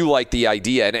you like the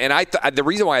idea. And the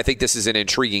reason why I think this is an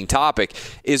intriguing topic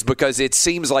is because it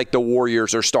seems like the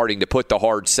Warriors are starting to put the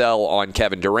hard sell on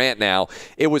Kevin Durant now.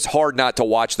 It was hard not to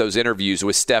watch those interviews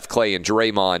with Steph, Clay, and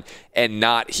Draymond and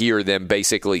not hear them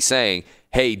basically saying,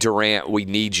 hey, Durant, we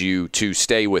need you to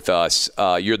stay with us.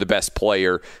 You're the best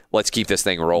player. Let's keep this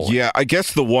thing rolling. Yeah, I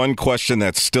guess the one question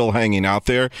that's still hanging out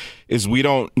there is we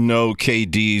don't know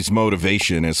KD's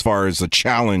motivation as far as a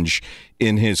challenge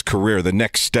in his career, the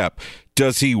next step.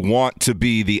 Does he want to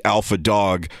be the alpha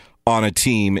dog on a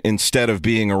team instead of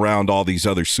being around all these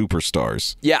other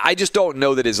superstars? Yeah, I just don't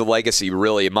know that his legacy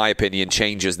really, in my opinion,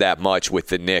 changes that much with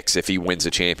the Knicks if he wins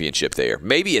a championship there.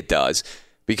 Maybe it does,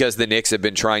 because the Knicks have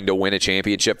been trying to win a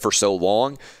championship for so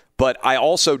long. But I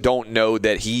also don't know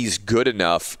that he's good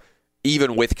enough,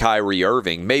 even with Kyrie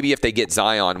Irving. Maybe if they get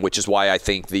Zion, which is why I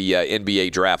think the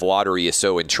NBA draft lottery is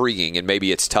so intriguing, and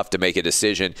maybe it's tough to make a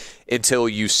decision until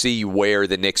you see where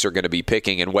the Knicks are going to be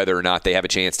picking and whether or not they have a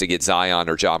chance to get Zion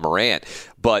or Ja Morant.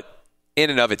 But in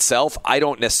and of itself, I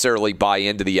don't necessarily buy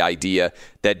into the idea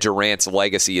that Durant's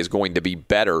legacy is going to be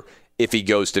better if he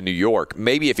goes to New York.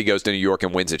 Maybe if he goes to New York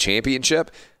and wins a championship,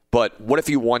 but what if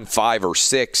he won 5 or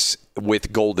 6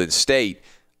 with Golden State?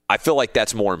 I feel like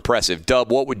that's more impressive.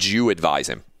 Dub, what would you advise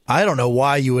him? I don't know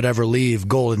why you would ever leave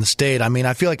Golden State. I mean,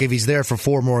 I feel like if he's there for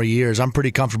 4 more years, I'm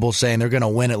pretty comfortable saying they're going to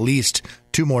win at least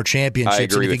 2 more championships. I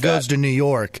agree and if with he goes to New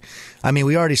York, I mean,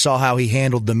 we already saw how he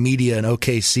handled the media in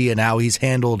OKC and how he's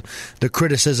handled the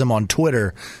criticism on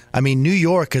Twitter. I mean, New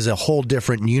York is a whole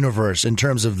different universe in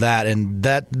terms of that, and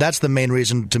that's the main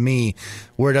reason to me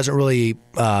where it doesn't really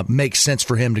make sense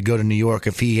for him to go to New York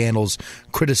if he handles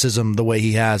criticism the way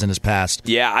he has in his past.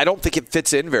 Yeah, I don't think it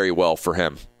fits in very well for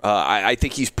him. I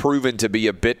think he's proven to be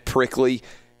a bit prickly.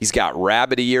 He's got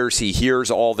rabbit ears. He hears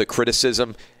all the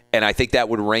criticism. And I think that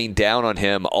would rain down on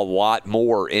him a lot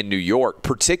more in New York,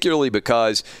 particularly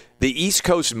because the East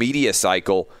Coast media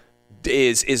cycle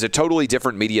is a totally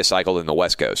different media cycle than the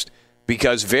West Coast.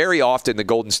 Because very often the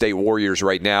Golden State Warriors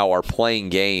right now are playing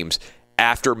games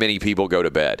after many people go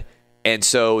to bed. And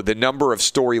so the number of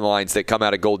storylines that come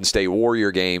out of Golden State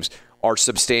Warrior games are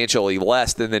substantially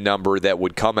less than the number that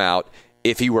would come out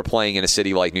if he were playing in a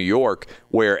city like New York,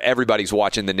 where everybody's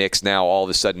watching the Knicks now all of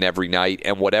a sudden every night,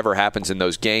 and whatever happens in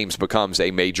those games becomes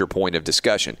a major point of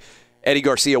discussion. Eddie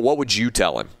Garcia, what would you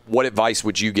tell him? What advice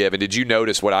would you give? And did you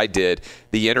notice what I did,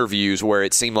 the interviews where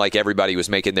it seemed like everybody was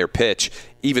making their pitch,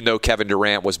 even though Kevin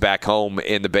Durant was back home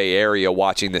in the Bay Area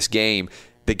watching this game,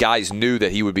 the guys knew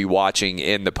that he would be watching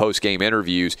in the post-game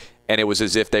interviews, and it was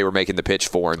as if they were making the pitch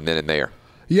for him then and there.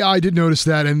 Yeah, I did notice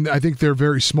that, and I think they're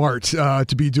very smart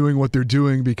to be doing what they're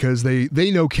doing because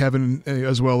they know Kevin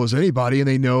as well as anybody, and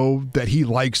they know that he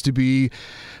likes to be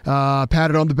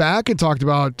patted on the back and talked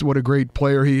about what a great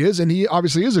player he is, and he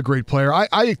obviously is a great player.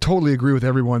 I totally agree with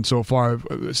everyone so far.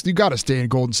 You got to stay in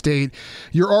Golden State.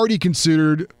 You're already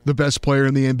considered the best player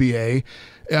in the NBA.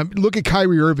 Look at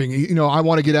Kyrie Irving. You know, I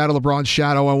want to get out of LeBron's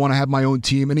shadow. I want to have my own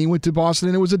team. And he went to Boston,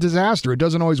 and it was a disaster. It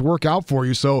doesn't always work out for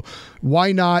you. So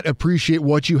why not appreciate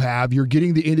what you have? You're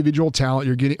getting the individual talent.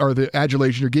 You're getting, or the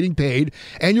adulation. You're getting paid,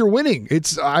 and you're winning.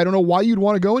 I don't know why you'd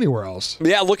want to go anywhere else.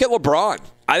 Yeah, look at LeBron.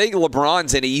 I think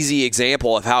LeBron's an easy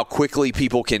example of how quickly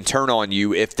people can turn on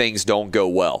you if things don't go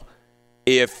well.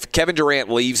 If Kevin Durant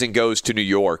leaves and goes to New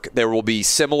York, there will be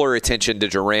similar attention to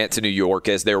Durant to New York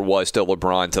as there was to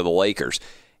LeBron to the Lakers.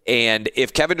 And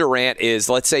if Kevin Durant is,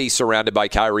 let's say he's surrounded by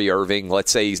Kyrie Irving,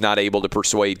 let's say he's not able to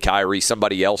persuade Kyrie,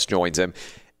 somebody else joins him.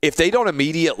 If they don't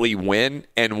immediately win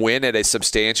and win at a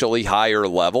substantially higher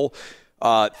level,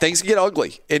 things get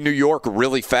ugly in New York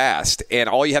really fast. And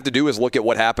all you have to do is look at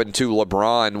what happened to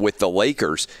LeBron with the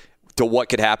Lakers to what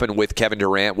could happen with Kevin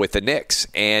Durant with the Knicks.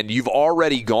 And you've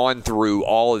already gone through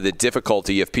all of the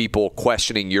difficulty of people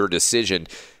questioning your decision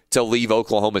to leave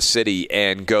Oklahoma City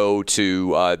and go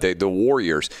to the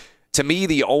Warriors. To me,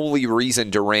 the only reason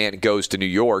Durant goes to New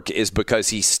York is because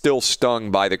he's still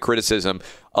stung by the criticism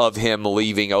of him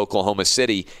leaving Oklahoma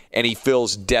City, and he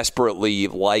feels desperately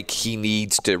like he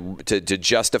needs to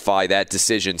justify that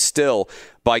decision still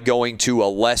by going to a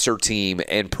lesser team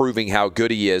and proving how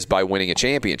good he is by winning a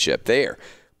championship there.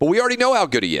 But we already know how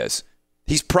good he is.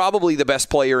 He's probably the best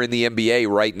player in the NBA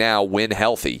right now when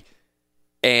healthy.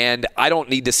 And I don't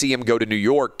need to see him go to New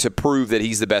York to prove that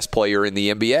he's the best player in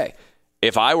the NBA.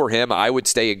 If I were him, I would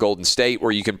stay at Golden State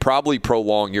where you can probably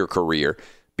prolong your career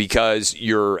because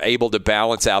you're able to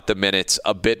balance out the minutes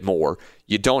a bit more.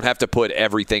 You don't have to put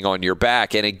everything on your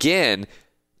back. And again,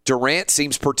 Durant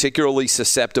seems particularly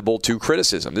susceptible to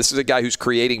criticism. This is a guy who's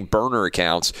creating burner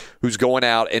accounts, who's going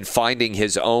out and finding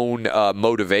his own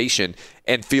motivation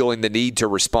and feeling the need to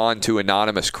respond to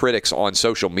anonymous critics on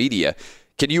social media.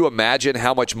 Can you imagine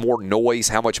how much more noise,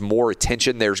 how much more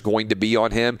attention there's going to be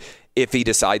on him if he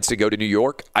decides to go to New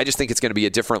York? I just think it's going to be a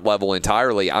different level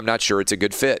entirely. I'm not sure it's a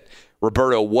good fit.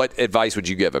 Roberto, what advice would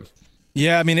you give him?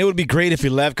 Yeah, I mean, it would be great if he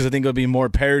left because I think it would be more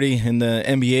parity in the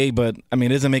NBA, but, I mean,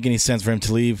 it doesn't make any sense for him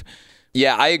to leave.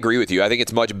 Yeah, I agree with you. I think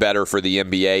it's much better for the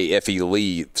NBA if he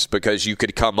leaves because you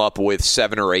could come up with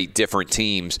 7 or 8 different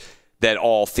teams that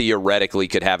all theoretically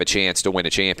could have a chance to win a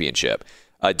championship,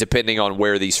 depending on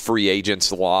where these free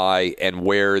agents lie and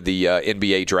where the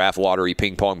NBA draft lottery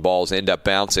ping pong balls end up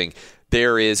bouncing.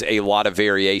 There is a lot of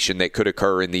variation that could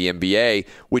occur in the NBA,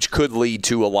 which could lead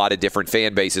to a lot of different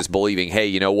fan bases believing, hey,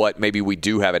 you know what, maybe we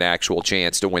do have an actual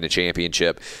chance to win a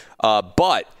championship.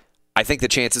 But I think the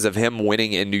chances of him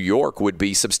winning in New York would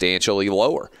be substantially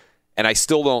lower. And I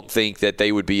still don't think that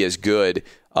they would be as good,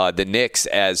 the Knicks,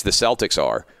 as the Celtics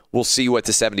are. We'll see what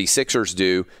the 76ers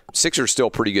do. Sixers still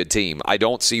a pretty good team. I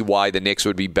don't see why the Knicks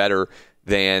would be better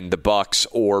than the Bucks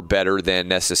or better than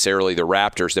necessarily the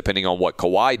Raptors, depending on what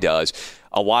Kawhi does.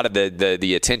 A lot of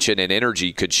the attention and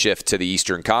energy could shift to the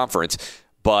Eastern Conference,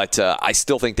 but I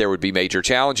still think there would be major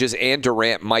challenges, and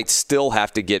Durant might still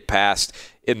have to get past,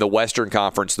 in the Western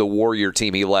Conference, the Warrior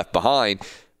team he left behind,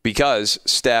 because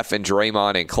Steph and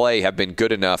Draymond and Klay have been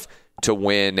good enough to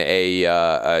win a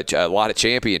lot of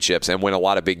championships and win a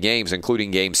lot of big games,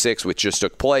 including Game 6, which just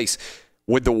took place.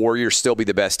 Would the Warriors still be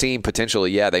the best team?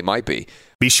 Potentially, yeah, they might be.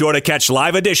 Be sure to catch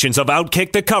live editions of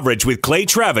Outkick the Coverage with Clay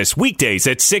Travis weekdays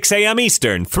at 6 a.m.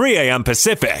 Eastern, 3 a.m.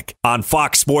 Pacific on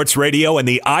Fox Sports Radio and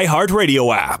the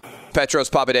iHeartRadio app. Petros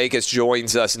Papadakis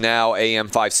joins us now, AM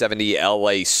 570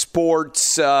 LA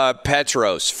Sports.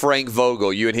 Petros, Frank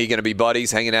Vogel, you and he going to be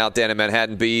buddies, hanging out down at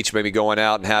Manhattan Beach, maybe going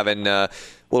out and having a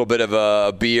little bit of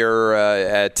a beer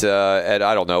at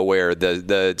I don't know where,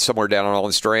 the somewhere down on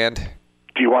the Strand?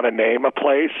 Do you want to name a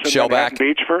place in Manhattan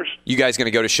Beach first? You guys going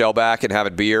to go to Shellback and have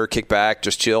a beer, kick back,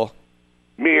 just chill?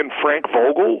 Me and Frank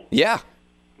Vogel? Yeah.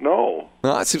 No.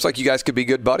 Well, it seems like you guys could be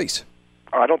good buddies.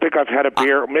 I don't think I've had a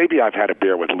beer. Maybe I've had a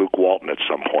beer with Luke Walton at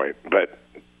some point, but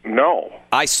no.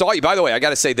 I saw you. By the way, I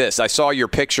got to say this. I saw your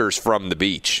pictures from the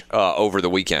beach over the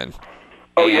weekend.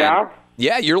 Oh, yeah?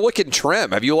 Yeah, you're looking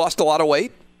trim. Have you lost a lot of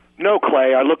weight? No,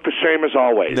 Clay, I look the same as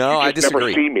always. No, you I just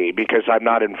disagree. never see me because I'm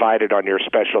not invited on your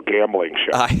special gambling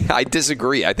show. I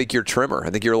disagree. I think you're trimmer.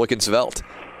 I think you're looking svelte.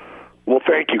 Well,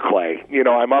 thank you, Clay. You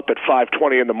know, I'm up at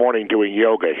 5:20 in the morning doing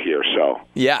yoga here, so.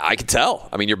 Yeah, I can tell.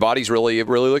 I mean, your body's really,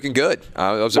 really looking good.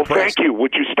 I was impressed. Thank you.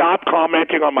 Would you stop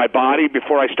commenting on my body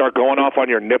before I start going off on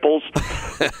your nipples?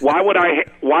 Why would I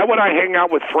hang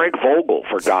out with Frank Vogel,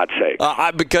 for God's sake?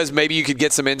 Because maybe you could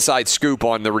get some inside scoop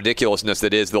on the ridiculousness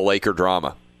that is the Laker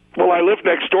drama. Well, I live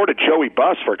next door to Joey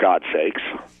Buss, for God's sakes.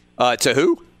 To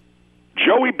who?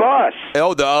 Joey Buss.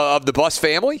 Oh, of the Buss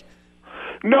family?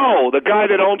 No, the guy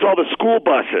that owns all the school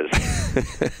buses.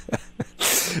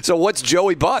 So what's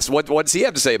Joey Buss? What does he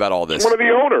have to say about all this? He's one of the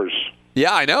owners.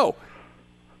 Yeah, I know.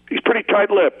 He's pretty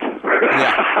tight-lipped.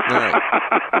 Yeah.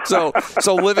 All right.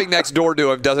 So living next door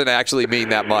to him doesn't actually mean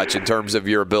that much in terms of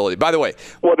your ability. By the way.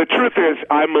 Well, the truth is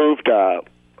I moved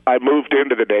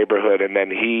into the neighborhood, and then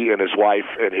he and his wife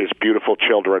and his beautiful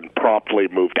children promptly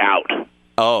moved out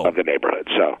of the neighborhood.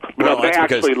 So they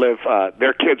actually live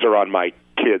their kids are on my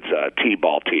kids'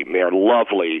 T-ball team. They're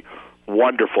lovely,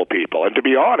 wonderful people. And to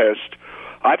be honest,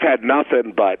 I've had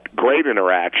nothing but great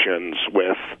interactions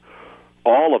with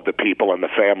all of the people in the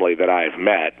family that I've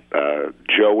met.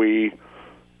 Joey,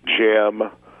 Jim,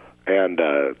 and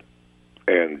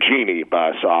Jeannie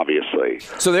Buss, obviously.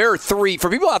 So there are 3. For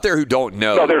people out there who don't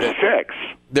know. No, there's 6.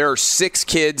 There are 6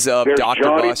 kids of there's Dr.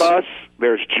 Johnny Buss.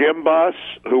 There's Jim Buss,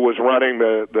 who was running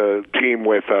the team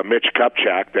with Mitch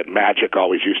Kupchak that Magic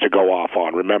always used to go off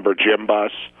on. Remember Jim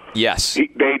Buss? Yes.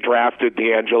 They drafted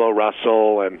D'Angelo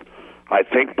Russell and I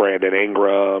think Brandon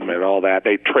Ingram and all that.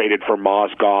 They traded for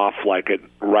Mozgov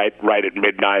right at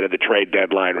midnight of the trade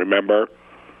deadline, remember?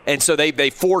 And so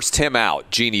they forced him out,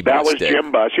 Jeannie Buss. That was did.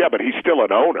 Jim Buss, yeah, but he's still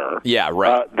an owner. Yeah,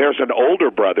 right. There's an older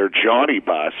brother, Johnny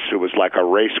Buss, who was like a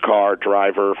race car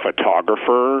driver,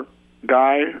 photographer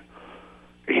guy.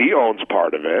 He owns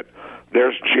part of it.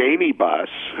 There's Janie Buss,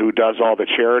 who does all the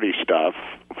charity stuff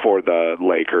for the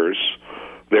Lakers.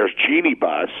 There's Jeannie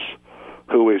Buss,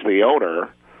 who is the owner,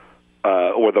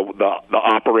 or the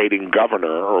operating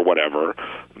governor or whatever.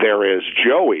 There is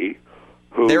Joey,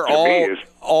 who They're to me is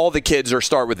all the kids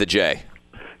start with the J.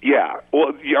 Yeah. Well,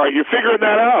 are you figuring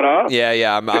that out, huh?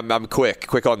 Yeah. I'm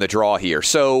quick on the draw here.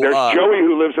 So there's Joey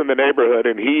who lives in the neighborhood,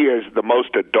 and he is the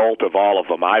most adult of all of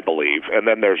them, I believe. And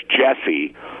then there's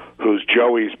Jesse, who's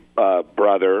Joey's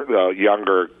brother,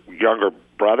 younger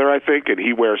brother, I think, and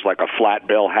he wears like a flat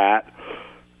bill hat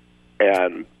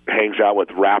and hangs out with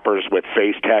rappers with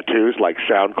face tattoos, like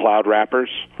SoundCloud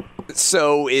rappers.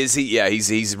 So is he? Yeah,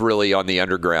 he's really on the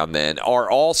underground then.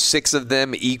 Are all 6 of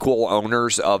them equal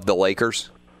owners of the Lakers?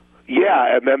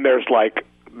 Yeah, and then there's like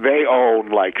they own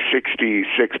like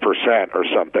 66% or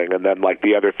something, and then like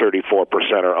the other 34%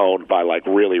 are owned by like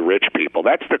really rich people.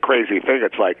 That's the crazy thing.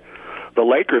 It's like the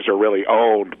Lakers are really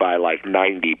owned by like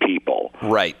 90 people.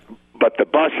 Right. But the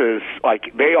buses,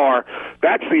 like they are,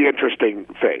 that's the interesting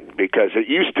thing, because it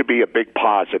used to be a big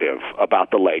positive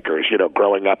about the Lakers, you know,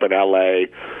 growing up in L.A.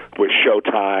 with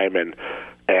Showtime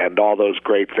and all those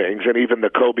great things, and even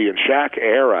the Kobe and Shaq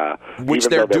era. Which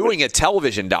they're doing a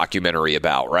television documentary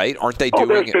about, right? Aren't they doing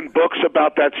there's been books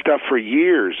about that stuff for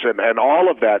years, and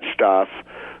all of that stuff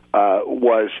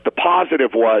was, the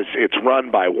positive was it's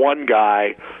run by one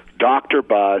guy, Dr.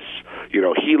 Buss. You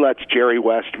know, he lets Jerry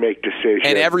West make decisions.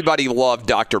 And everybody loved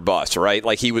Dr. Buss, right?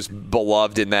 Like he was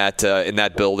beloved in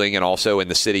that building and also in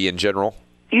the city in general.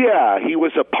 Yeah, he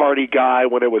was a party guy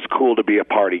when it was cool to be a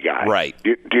party guy. Right.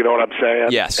 Do you know what I'm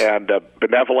saying? Yes. And a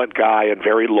benevolent guy and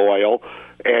very loyal,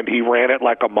 and he ran it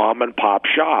like a mom-and-pop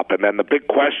shop. And then the big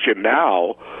question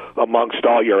now, amongst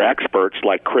all your experts,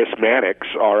 like Chris Mannix,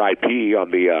 R.I.P.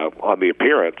 on the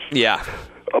appearance. Yeah.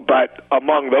 But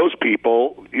among those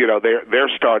people, you know, they're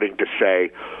starting to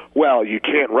say, well, you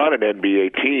can't run an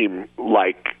NBA team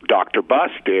like Dr.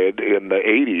 Buss did in the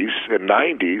 80s and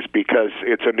 90s because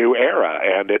it's a new era,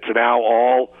 and it's now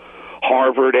all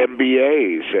Harvard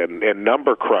MBAs and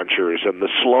number crunchers and the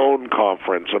Sloan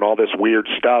Conference and all this weird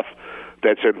stuff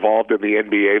that's involved in the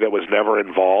NBA that was never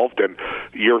involved, and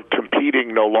you're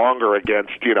competing no longer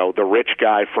against, you know, the rich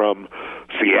guy from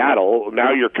Seattle.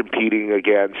 Now you're competing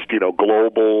against, you know,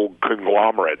 global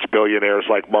conglomerates, billionaires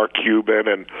like Mark Cuban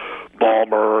and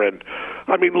Ballmer. And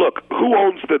I mean, look, who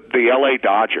owns the LA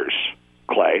Dodgers,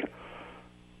 Clay?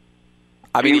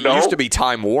 I mean, it used to be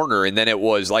Time Warner, and then it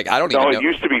was like, I don't even know. No, it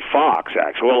used to be Fox,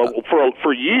 actually. Well,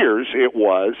 for years, it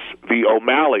was the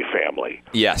O'Malley family.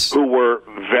 Yes. Who were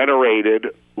venerated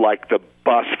like the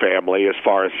Buss family as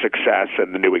far as success,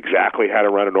 and knew exactly how to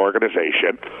run an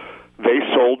organization. They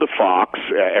sold to Fox.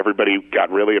 Everybody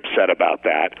got really upset about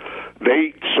that.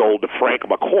 They sold to Frank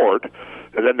McCourt,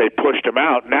 and then they pushed him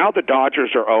out. Now the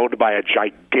Dodgers are owned by a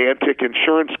gigantic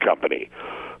insurance company,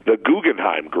 the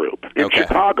Guggenheim Group in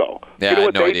Chicago. Yeah, you know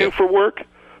what they idea. do for work?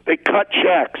 They cut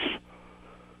checks.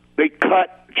 They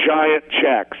cut giant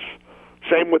checks.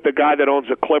 Same with the guy that owns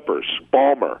the Clippers,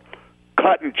 Ballmer.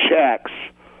 Cutting checks.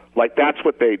 Like, that's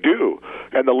what they do.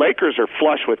 And the Lakers are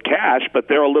flush with cash, but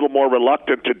they're a little more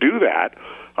reluctant to do that,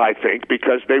 I think,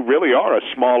 because they really are a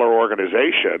smaller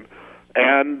organization,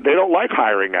 and they don't like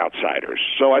hiring outsiders.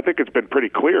 So I think it's been pretty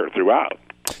clear throughout.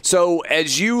 So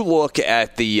as you look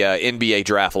at the NBA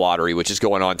draft lottery, which is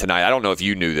going on tonight, I don't know if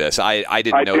you knew this. I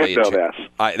didn't know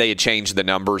they had changed the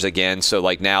numbers again. So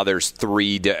like now there's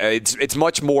 3. It's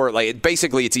much more like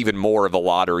basically it's even more of a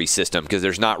lottery system because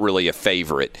there's not really a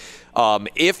favorite.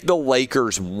 If the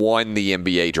Lakers won the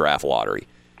NBA draft lottery,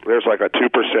 there's like a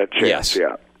 2% chance. Yes.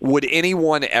 Yeah. Would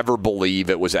anyone ever believe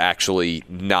it was actually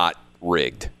not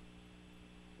rigged?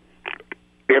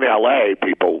 In LA,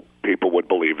 people would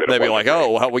believe it. They'd be like,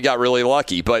 oh, well, we got really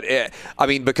lucky. But, I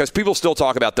mean, because people still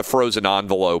talk about the frozen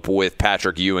envelope with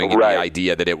Patrick Ewing and the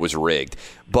idea that it was rigged.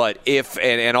 But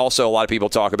and also a lot of people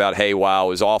talk about, hey, wow, it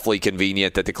was awfully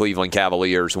convenient that the Cleveland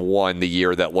Cavaliers won the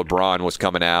year that LeBron was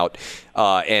coming out.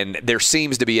 And there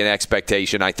seems to be an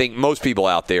expectation, I think most people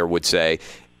out there would say,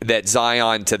 that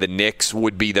Zion to the Knicks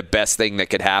would be the best thing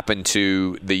that could happen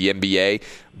to the NBA,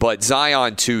 but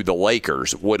Zion to the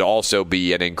Lakers would also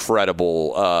be an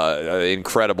incredible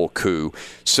coup.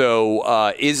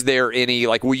 So is there any,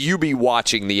 like, will you be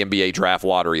watching the NBA draft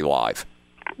lottery live?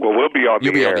 Well, we'll be on the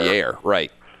air. You'll be on the air,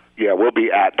 right. Yeah, we'll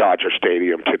be at Dodger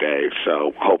Stadium today,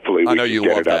 so hopefully we can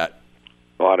get it up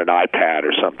on an iPad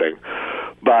or something.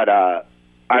 But,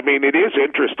 I mean, it is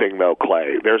interesting, though,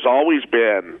 Clay. There's always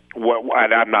been,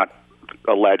 and I'm not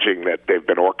alleging that they've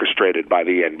been orchestrated by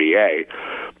the NBA,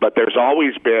 but there's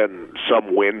always been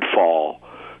some windfall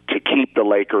to keep the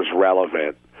Lakers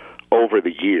relevant over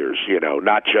the years, you know,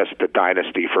 not just the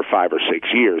dynasty for 5 or 6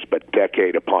 years, but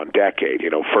decade upon decade. You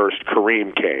know, first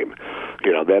Kareem came,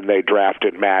 you know, then they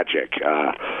drafted Magic.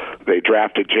 they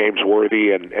drafted James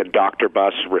Worthy, and Dr.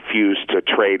 Buss refused to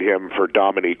trade him for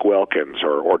Dominique Wilkins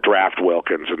or draft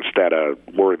Wilkins instead of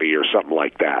Worthy or something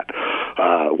like that.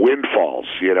 Windfalls,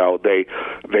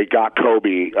 they got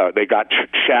Kobe, they got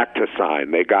Shaq to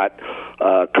sign, they got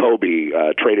Kobe,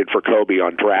 traded for Kobe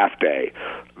on draft day.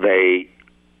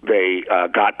 They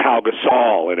got Pau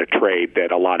Gasol in a trade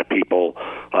that a lot of people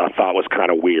thought was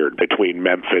kind of weird between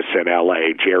Memphis and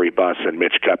L.A. Jerry West and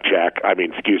his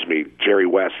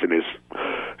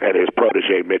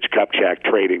protege Mitch Kupchak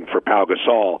trading for Pau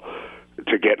Gasol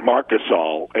to get Marc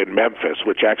Gasol in Memphis,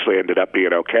 which actually ended up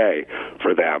being okay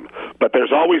for them. But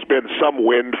there's always been some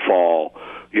windfall,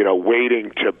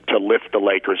 waiting to lift the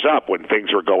Lakers up when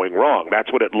things are going wrong.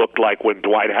 That's what it looked like when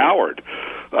Dwight Howard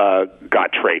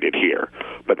got traded here,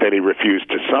 but then he refused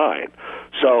to sign.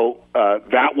 So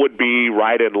that would be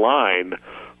right in line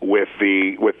with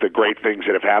the great things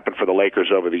that have happened for the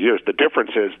Lakers over the years. The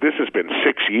difference is this has been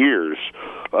 6 years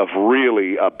of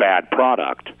really a bad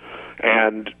product,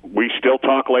 and we still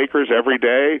talk Lakers every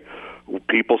day.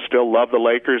 People still love the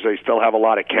Lakers. They still have a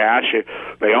lot of cash.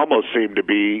 They almost seem to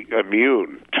be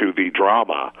immune to the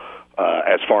drama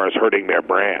as far as hurting their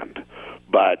brand.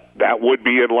 But that would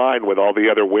be in line with all the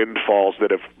other windfalls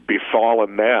that have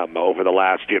befallen them over the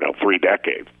last, 3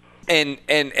 decades. And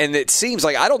it seems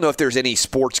like, I don't know if there's any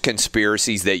sports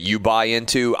conspiracies that you buy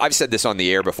into. I've said this on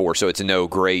the air before, so it's no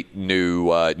great new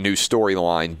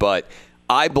storyline, but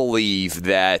I believe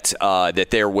that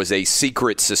that there was a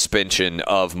secret suspension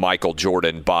of Michael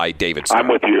Jordan by David Stern. I'm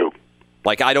with you.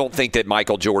 Like, I don't think that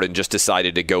Michael Jordan just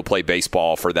decided to go play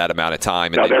baseball for that amount of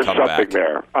time and then come back. There's something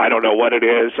there. I don't know what it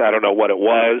is. I don't know what it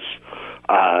was.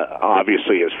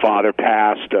 Obviously, his father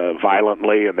passed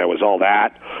violently, and there was all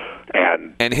that.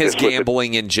 And his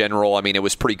gambling in general, I mean, it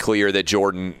was pretty clear that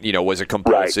Jordan, was a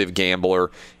compulsive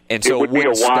gambler. And so it would be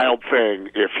a wild thing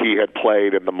if he had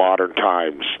played in the modern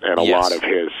times and a lot of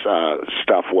his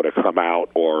stuff would have come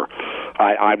out, or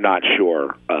I'm not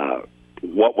sure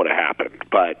what would have happened.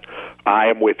 But I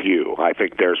am with you. I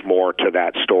think there's more to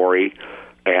that story,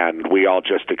 and we all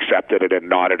just accepted it and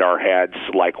nodded our heads.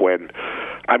 Like look,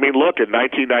 in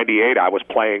 1998, I was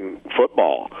playing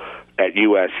football at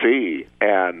USC,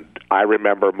 and I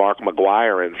remember Mark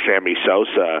McGuire and Sammy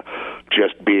Sosa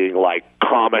just being like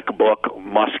comic book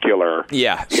muscular.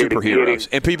 Yeah, superheroes.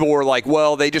 And people were like,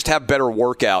 well, they just have better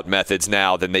workout methods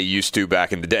now than they used to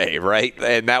back in the day, right?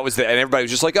 And that was and everybody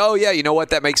was just like, oh, yeah, you know what?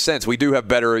 That makes sense. We do have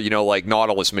better, like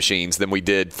Nautilus machines than we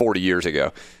did 40 years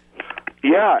ago.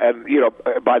 Yeah, and,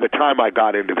 by the time I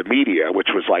got into the media, which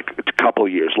was like a couple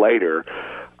years later,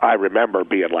 I remember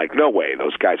being like, no way,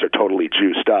 those guys are totally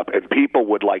juiced up. And people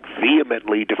would like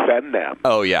vehemently defend them.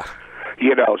 Oh, yeah.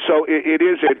 So it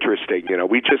is interesting.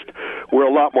 We're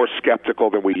a lot more skeptical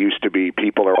than we used to be.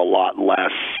 People are a lot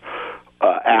less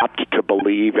apt to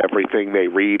believe everything they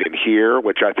read and hear,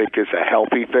 which I think is a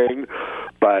healthy thing.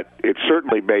 But it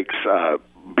certainly makes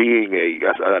being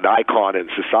an icon in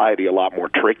society a lot more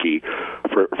tricky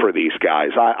for these guys.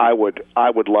 I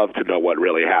would love to know what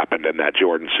really happened in that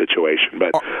Jordan situation,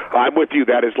 but I'm with you.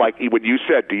 That is like when you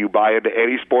said, do you buy into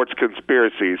any sports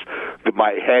conspiracies?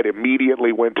 My head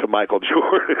immediately went to Michael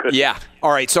Jordan. Yeah.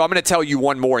 All right. So I'm going to tell you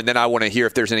one more, and then I want to hear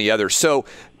if there's any others. So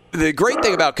the great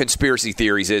thing about conspiracy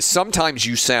theories is sometimes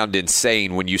you sound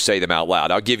insane when you say them out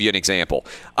loud. I'll give you an example.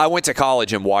 I went to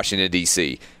college in Washington,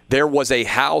 D.C. There was a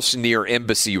house near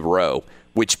Embassy Row,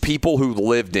 which people who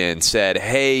lived in said,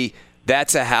 hey,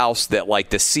 that's a house that like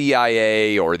the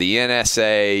CIA or the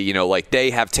NSA,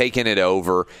 they have taken it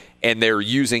over and they're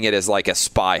using it as like a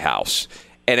spy house.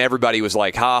 And everybody was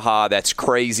like, ha, that's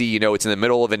crazy. It's in the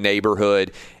middle of a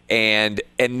neighborhood. And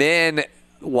then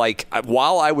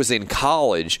while I was in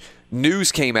college,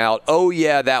 news came out, oh,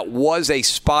 yeah, that was a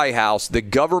spy house. The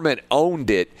government owned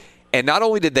it. And not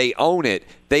only did they own it,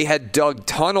 they had dug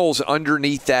tunnels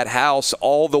underneath that house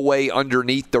all the way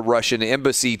underneath the Russian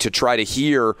embassy to try to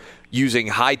hear, using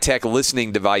high-tech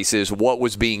listening devices, what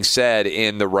was being said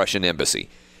in the Russian embassy.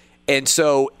 And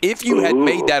so if you had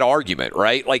made that argument,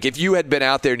 right, like if you had been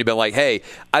out there and you'd been like, hey,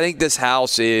 I think this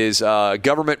house is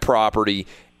government property,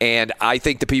 and I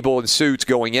think the people in suits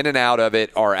going in and out of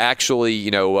it are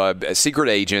actually, secret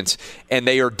agents, and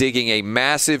they are digging a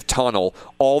massive tunnel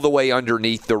all the way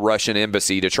underneath the Russian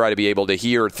embassy to try to be able to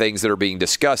hear things that are being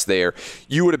discussed there,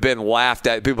 you would have been laughed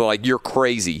at. People are like, you're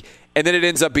crazy. And then it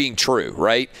ends up being true,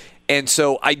 right? And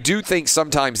so I do think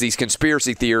sometimes these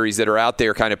conspiracy theories that are out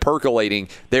there kind of percolating,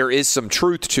 there is some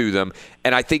truth to them.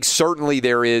 And I think certainly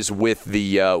there is with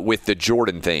the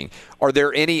Jordan thing. Are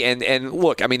there any, and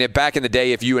look, I mean, back in the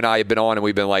day, if you and I had been on and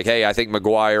we've been like, hey, I think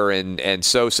McGuire and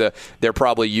Sosa, they're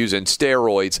probably using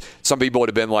steroids, some people would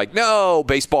have been like, no.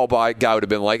 Baseball guy would have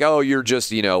been like, oh, you're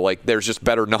just, like there's just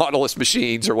better Nautilus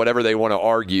machines or whatever they want to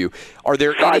argue. Are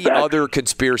there any other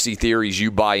conspiracy theories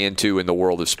you buy into in the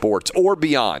world of sports or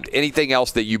beyond? Anything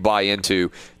else that you buy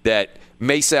into that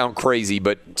may sound crazy,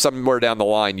 but somewhere down the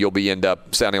line you'll end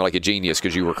up sounding like a genius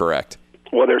because you were correct?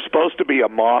 Well, there's supposed to be a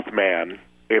Mothman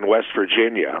in West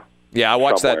Virginia. Yeah, I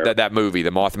watched that movie, The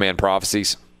Mothman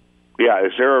Prophecies. Yeah,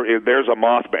 there's a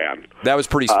Mothman. That was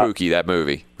pretty spooky, that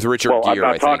movie. With Richard Gere, I'm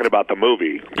not talking about the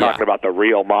movie. I'm talking about the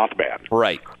real Mothman.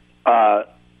 Right.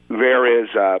 There is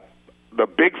the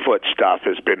Bigfoot stuff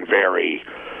has been very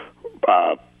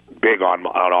big on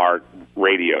our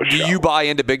radio show. Do you buy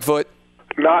into Bigfoot?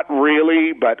 Not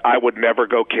really, but I would never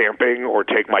go camping or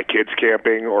take my kids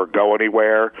camping or go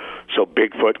anywhere so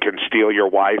Bigfoot can steal your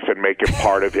wife and make him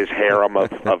part of his harem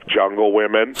of jungle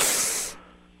women. It's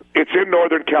in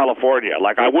Northern California.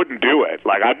 Like, I wouldn't do it.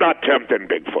 Like, I'm not tempting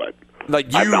Bigfoot.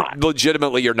 Like, you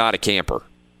legitimately are not a camper.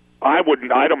 I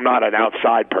wouldn't. I'm not an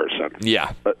outside person.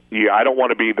 Yeah. I don't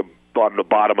want to be on the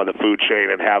bottom of the food chain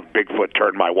and have Bigfoot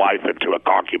turn my wife into a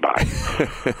concubine.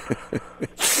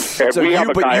 So you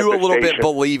a little bit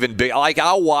believe in big. Like,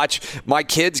 I'll watch my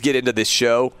kids get into this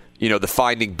show, the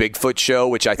Finding Bigfoot show,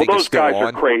 which I think is still on. Those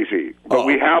guys are crazy. But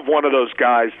we have one of those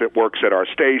guys that works at our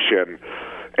station,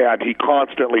 and he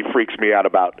constantly freaks me out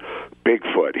about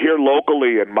Bigfoot. Here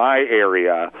locally in my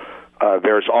area,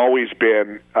 there's always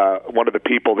been one of the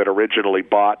people that originally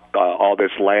bought all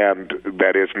this land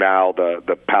that is now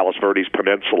the Palos Verdes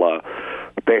Peninsula.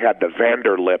 They had the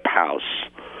Vanderlip House,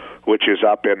 which is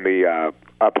up in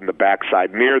the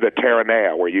backside near the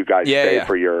Terranea, where you guys stay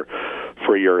for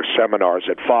your seminars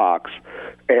at Fox.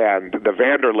 And the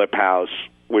Vanderlip House,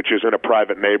 which is in a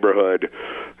private neighborhood,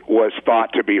 was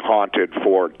thought to be haunted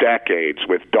for decades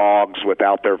with dogs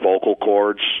without their vocal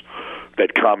cords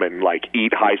that come and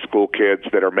eat high school kids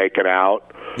that are making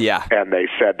out. Yeah. And they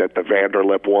said that the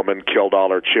Vanderlip woman killed all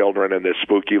her children in this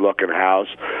spooky looking house.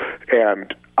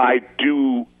 And I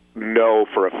do know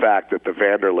for a fact that the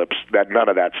Vanderlips, that none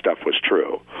of that stuff was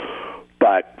true.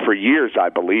 But for years I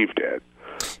believed it.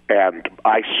 And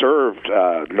I served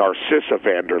Narcissa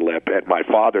Vanderlip at my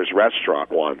father's restaurant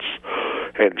once,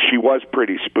 and she was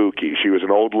pretty spooky. She was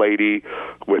an old lady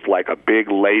with a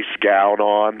big lace gown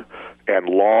on and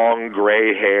long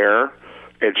gray hair,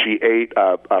 and she ate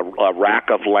a rack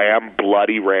of lamb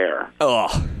bloody rare.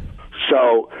 Ugh.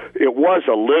 So it was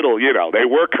a little, they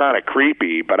were kind of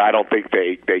creepy, but I don't think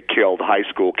they killed high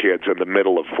school kids in the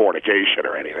middle of fornication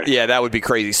or anything. Yeah, that would be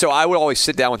crazy. So I would always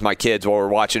sit down with my kids while we're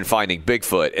watching Finding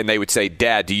Bigfoot, and they would say,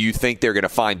 Dad, do you think they're going to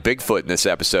find Bigfoot in this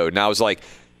episode? And I was like,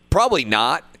 probably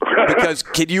not, because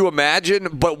can you imagine?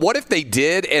 But what if they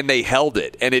did and they held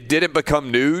it, and it didn't become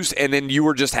news, and then you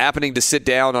were just happening to sit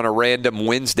down on a random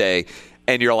Wednesday,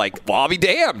 and you're like, well, I'll be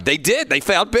damned. They did. They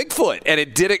found Bigfoot. And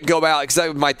it didn't go out.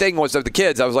 Because my thing was of the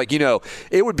kids, I was like,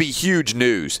 it would be huge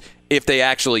news if they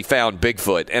actually found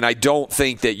Bigfoot. And I don't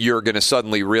think that you're going to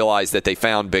suddenly realize that they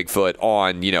found Bigfoot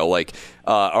on,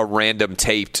 a random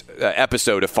taped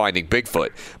episode of Finding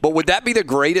Bigfoot. But would that be the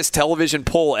greatest television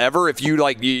pull ever if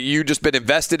you just been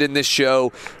invested in this show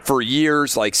for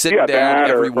years, sitting down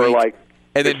every week,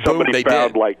 and then boom, they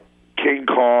found, did. King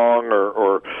Kong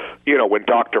or when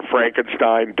Dr.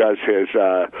 Frankenstein does his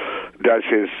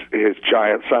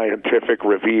giant scientific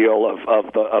reveal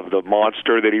of the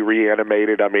monster that he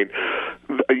reanimated. I mean,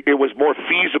 it was more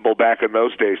feasible back in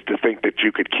those days to think that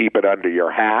you could keep it under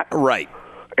your hat, right,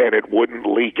 and it wouldn't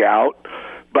leak out.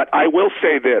 But I will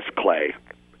say this, Clay,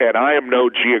 and I am no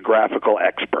geographical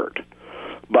expert,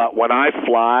 but when I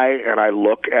fly and I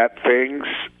look at things,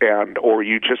 or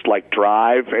you just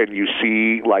drive and you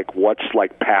see what's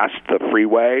past the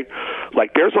freeway,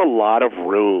 there's a lot of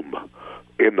room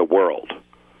in the world.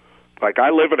 I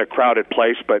live in a crowded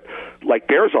place, but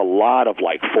there's a lot of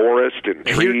forest and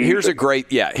trees. Here's a great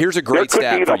stat for you to use.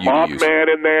 There could be a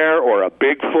Mothman in there, or a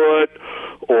Bigfoot,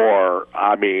 or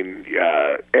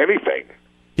anything.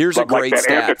 Here's a great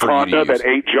stat for you to use. That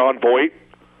ate John Voight.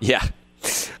 Yeah.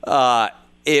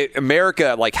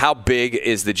 America, how big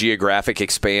is the geographic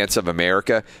expanse of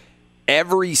America?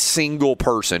 Every single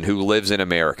person who lives in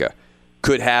America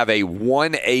could have a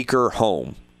 1-acre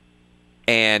home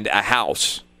and a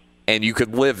house, and you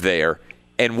could live there,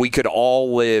 and we could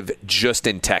all live just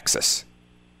in Texas.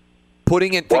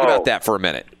 Think about that for a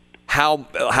minute. How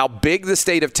big the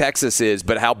state of Texas is,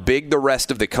 but how big the rest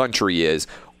of the country is.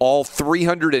 all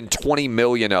 320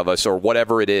 million of us, or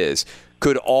whatever it is,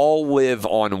 could all live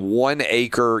on 1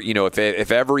 acre,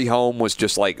 if every home was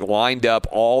just like lined up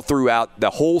all throughout the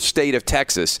whole state of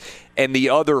Texas, and the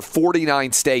other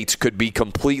 49 states could be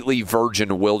completely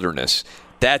virgin wilderness.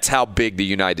 That's how big the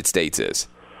United States is.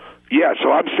 Yeah,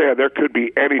 so I'm saying there could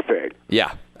be anything.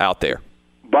 Yeah, out there.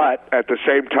 But at the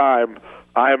same time,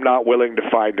 I am not willing to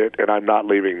find it, and I'm not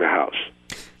leaving the house.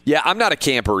 Yeah, I'm not a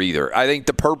camper either. I think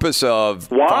the purpose of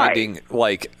finding,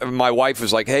 my wife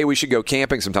was like, hey, we should go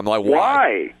camping sometime. I'm like,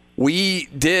 why? We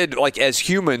did, as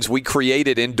humans, we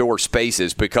created indoor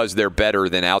spaces because they're better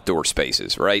than outdoor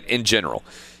spaces, right, in general.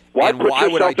 Why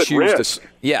would I choose to?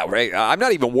 Yeah, right. I'm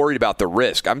not even worried about the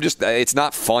risk. It's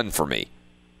not fun for me.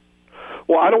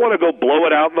 Well, I don't want to go blow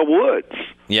it out in the woods.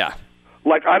 Yeah.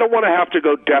 I don't want to have to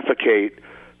go defecate,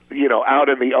 out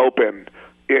in the open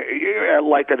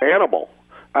like an animal.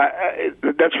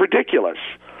 That's ridiculous.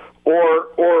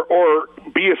 Or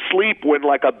be asleep when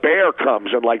a bear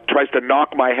comes and tries to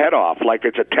knock my head off like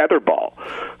it's a tetherball.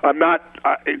 I'm not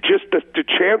just the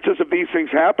chances of these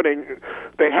things happening.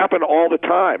 They happen all the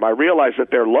time. I realize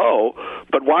that they're low,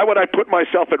 but why would I put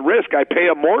myself at risk? I pay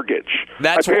a mortgage.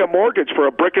 I pay a mortgage for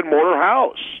a brick and mortar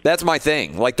house. That's my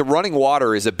thing. The running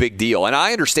water is a big deal, and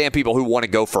I understand people who want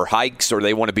to go for hikes or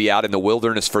they want to be out in the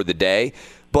wilderness for the day.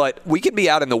 But we can be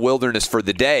out in the wilderness for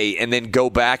the day and then go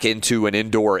back into an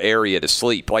indoor area to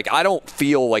sleep. I don't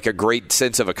feel a great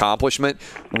sense of accomplishment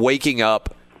waking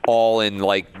up all in,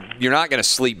 you're not going to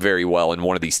sleep very well in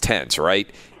one of these tents, right?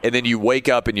 And then you wake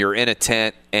up and you're in a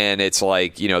tent and it's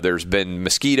there's been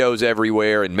mosquitoes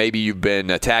everywhere and maybe you've been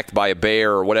attacked by a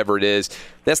bear or whatever it is.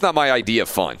 That's not my idea of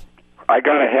fun. I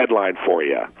got a headline for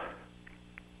you.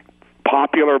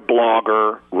 Popular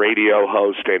blogger, radio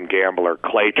host, and gambler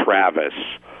Clay Travis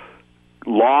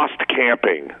lost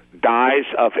camping, dies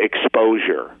of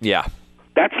exposure. Yeah.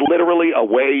 That's literally a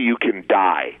way you can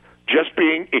die. Just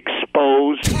being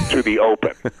exposed to the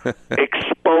open.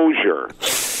 Exposure.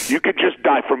 You could just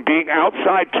die from being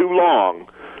outside too long.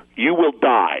 You will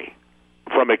die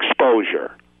from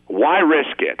exposure. Why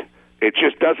risk it? It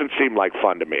just doesn't seem like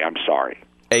fun to me. I'm sorry.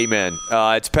 Amen.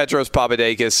 It's Petros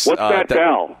Papadakis. What's that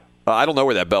bell? I don't know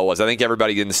where that bell was. I think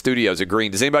everybody in the studio is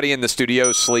agreeing. Does anybody in the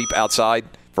studio sleep outside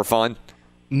for fun?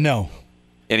 No.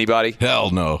 Anybody?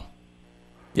 Hell no.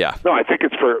 Yeah. No, I think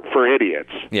it's for idiots.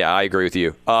 Yeah, I agree with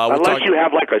you. Unless you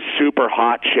have a super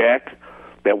hot chick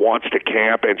that wants to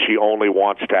camp and she only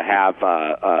wants to have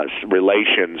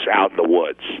relations out in the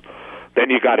woods, then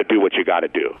you got to do what you got to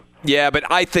do. Yeah, but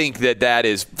I think that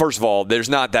is, first of all, there's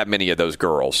not that many of those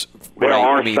girls. There right?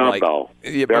 are some, though.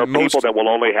 Yeah, there are people that will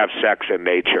only have sex in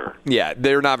nature. Yeah,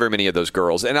 there are not very many of those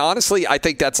girls. And honestly, I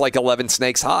think that's 11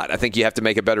 snakes hot. I think you have to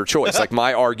make a better choice.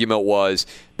 My argument was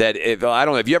that, I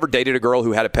don't know, have you ever dated a girl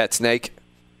who had a pet snake?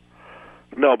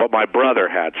 No, but my brother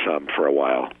had some for a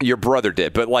while. Your brother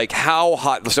did. But, how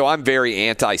hot? So I'm very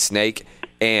anti-snake.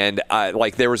 And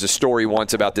there was a story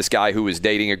once about this guy who was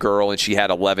dating a girl and she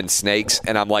had 11 snakes.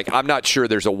 And I'm like, I'm not sure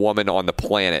there's a woman on the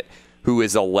planet who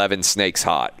is 11 snakes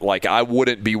hot. I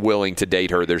wouldn't be willing to date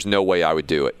her. There's no way I would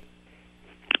do it.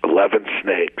 11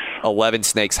 snakes. 11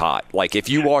 snakes hot. If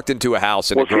you walked into a house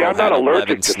and a girl I'm not had 11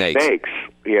 allergic to snakes.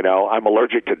 I'm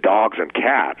allergic to dogs and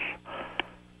cats.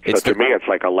 So to me, it's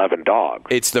 11 dogs.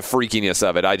 It's the freakiness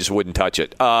of it. I just wouldn't touch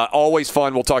it. Always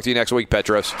fun. We'll talk to you next week,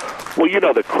 Petros.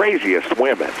 Well, the craziest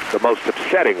women, the most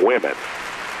upsetting women,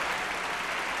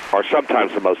 are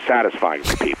sometimes the most satisfying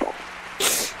to people.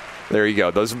 There you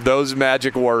go. Those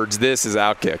magic words. This is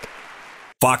Outkick.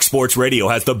 Fox Sports Radio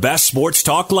has the best sports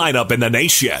talk lineup in the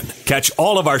nation. Catch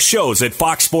all of our shows at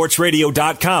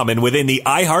foxsportsradio.com and within the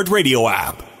iHeartRadio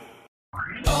app.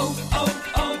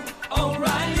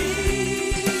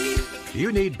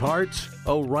 You need parts?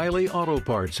 O'Reilly Auto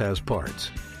Parts has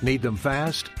parts. Need them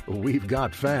fast? We've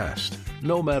got fast.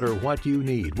 No matter what you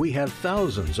need, we have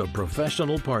thousands of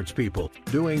professional parts people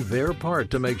doing their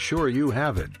part to make sure you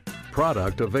have it.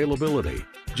 Product availability.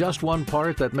 Just one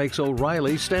part that makes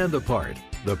O'Reilly stand apart.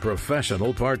 The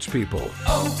professional parts people.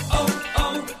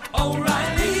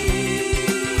 O'Reilly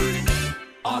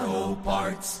Auto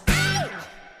Parts.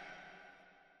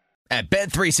 At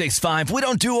Bet365, we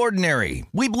don't do ordinary.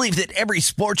 We believe that every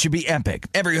sport should be epic.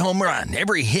 Every home run,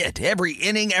 every hit, every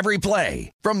inning, every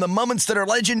play. From the moments that are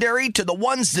legendary to the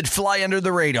ones that fly under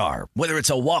the radar. Whether it's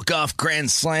a walk-off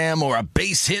grand slam or a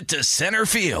base hit to center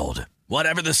field.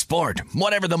 Whatever the sport,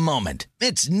 whatever the moment.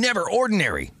 It's never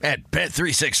ordinary at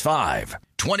Bet365.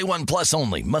 21 plus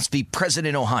only. Must be present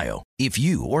in Ohio. If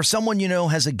you or someone you know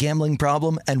has a gambling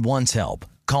problem and wants help,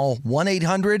 call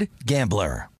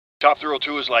 1-800-GAMBLER. Top Thrill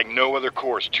 2 is like no other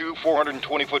course. 2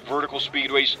 420-foot vertical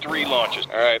speedways, 3 launches.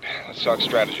 All right, let's talk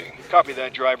strategy. Copy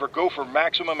that, driver. Go for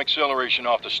maximum acceleration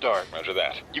off the start. Roger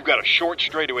that. You've got a short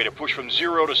straightaway to push from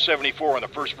 0 to 74 on the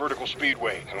first vertical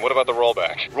speedway. And what about the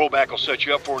rollback? Rollback will set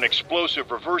you up for an explosive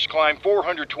reverse climb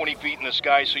 420 feet in the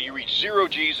sky so you reach 0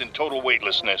 G's in total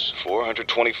weightlessness.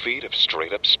 420 feet of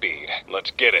straight-up speed.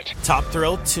 Let's get it. Top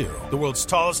Thrill 2, the world's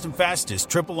tallest and fastest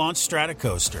triple-launch strata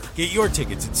coaster. Get your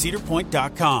tickets at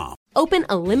cedarpoint.com. Open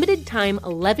a limited-time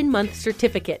 11-month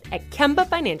certificate at Kemba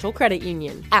Financial Credit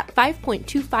Union. At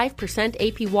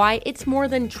 5.25% APY, it's more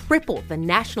than triple the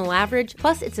national average,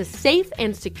 plus it's a safe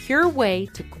and secure way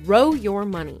to grow your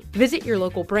money. Visit your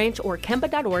local branch or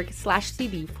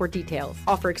kemba.org/CD for details.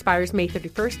 Offer expires May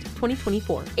 31st,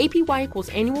 2024. APY equals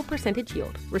annual percentage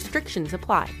yield. Restrictions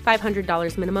apply.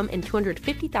 $500 minimum and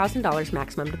 $250,000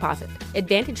 maximum deposit.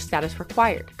 Advantage status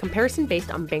required. Comparison based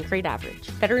on bank rate average.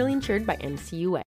 Federally insured by NCUA.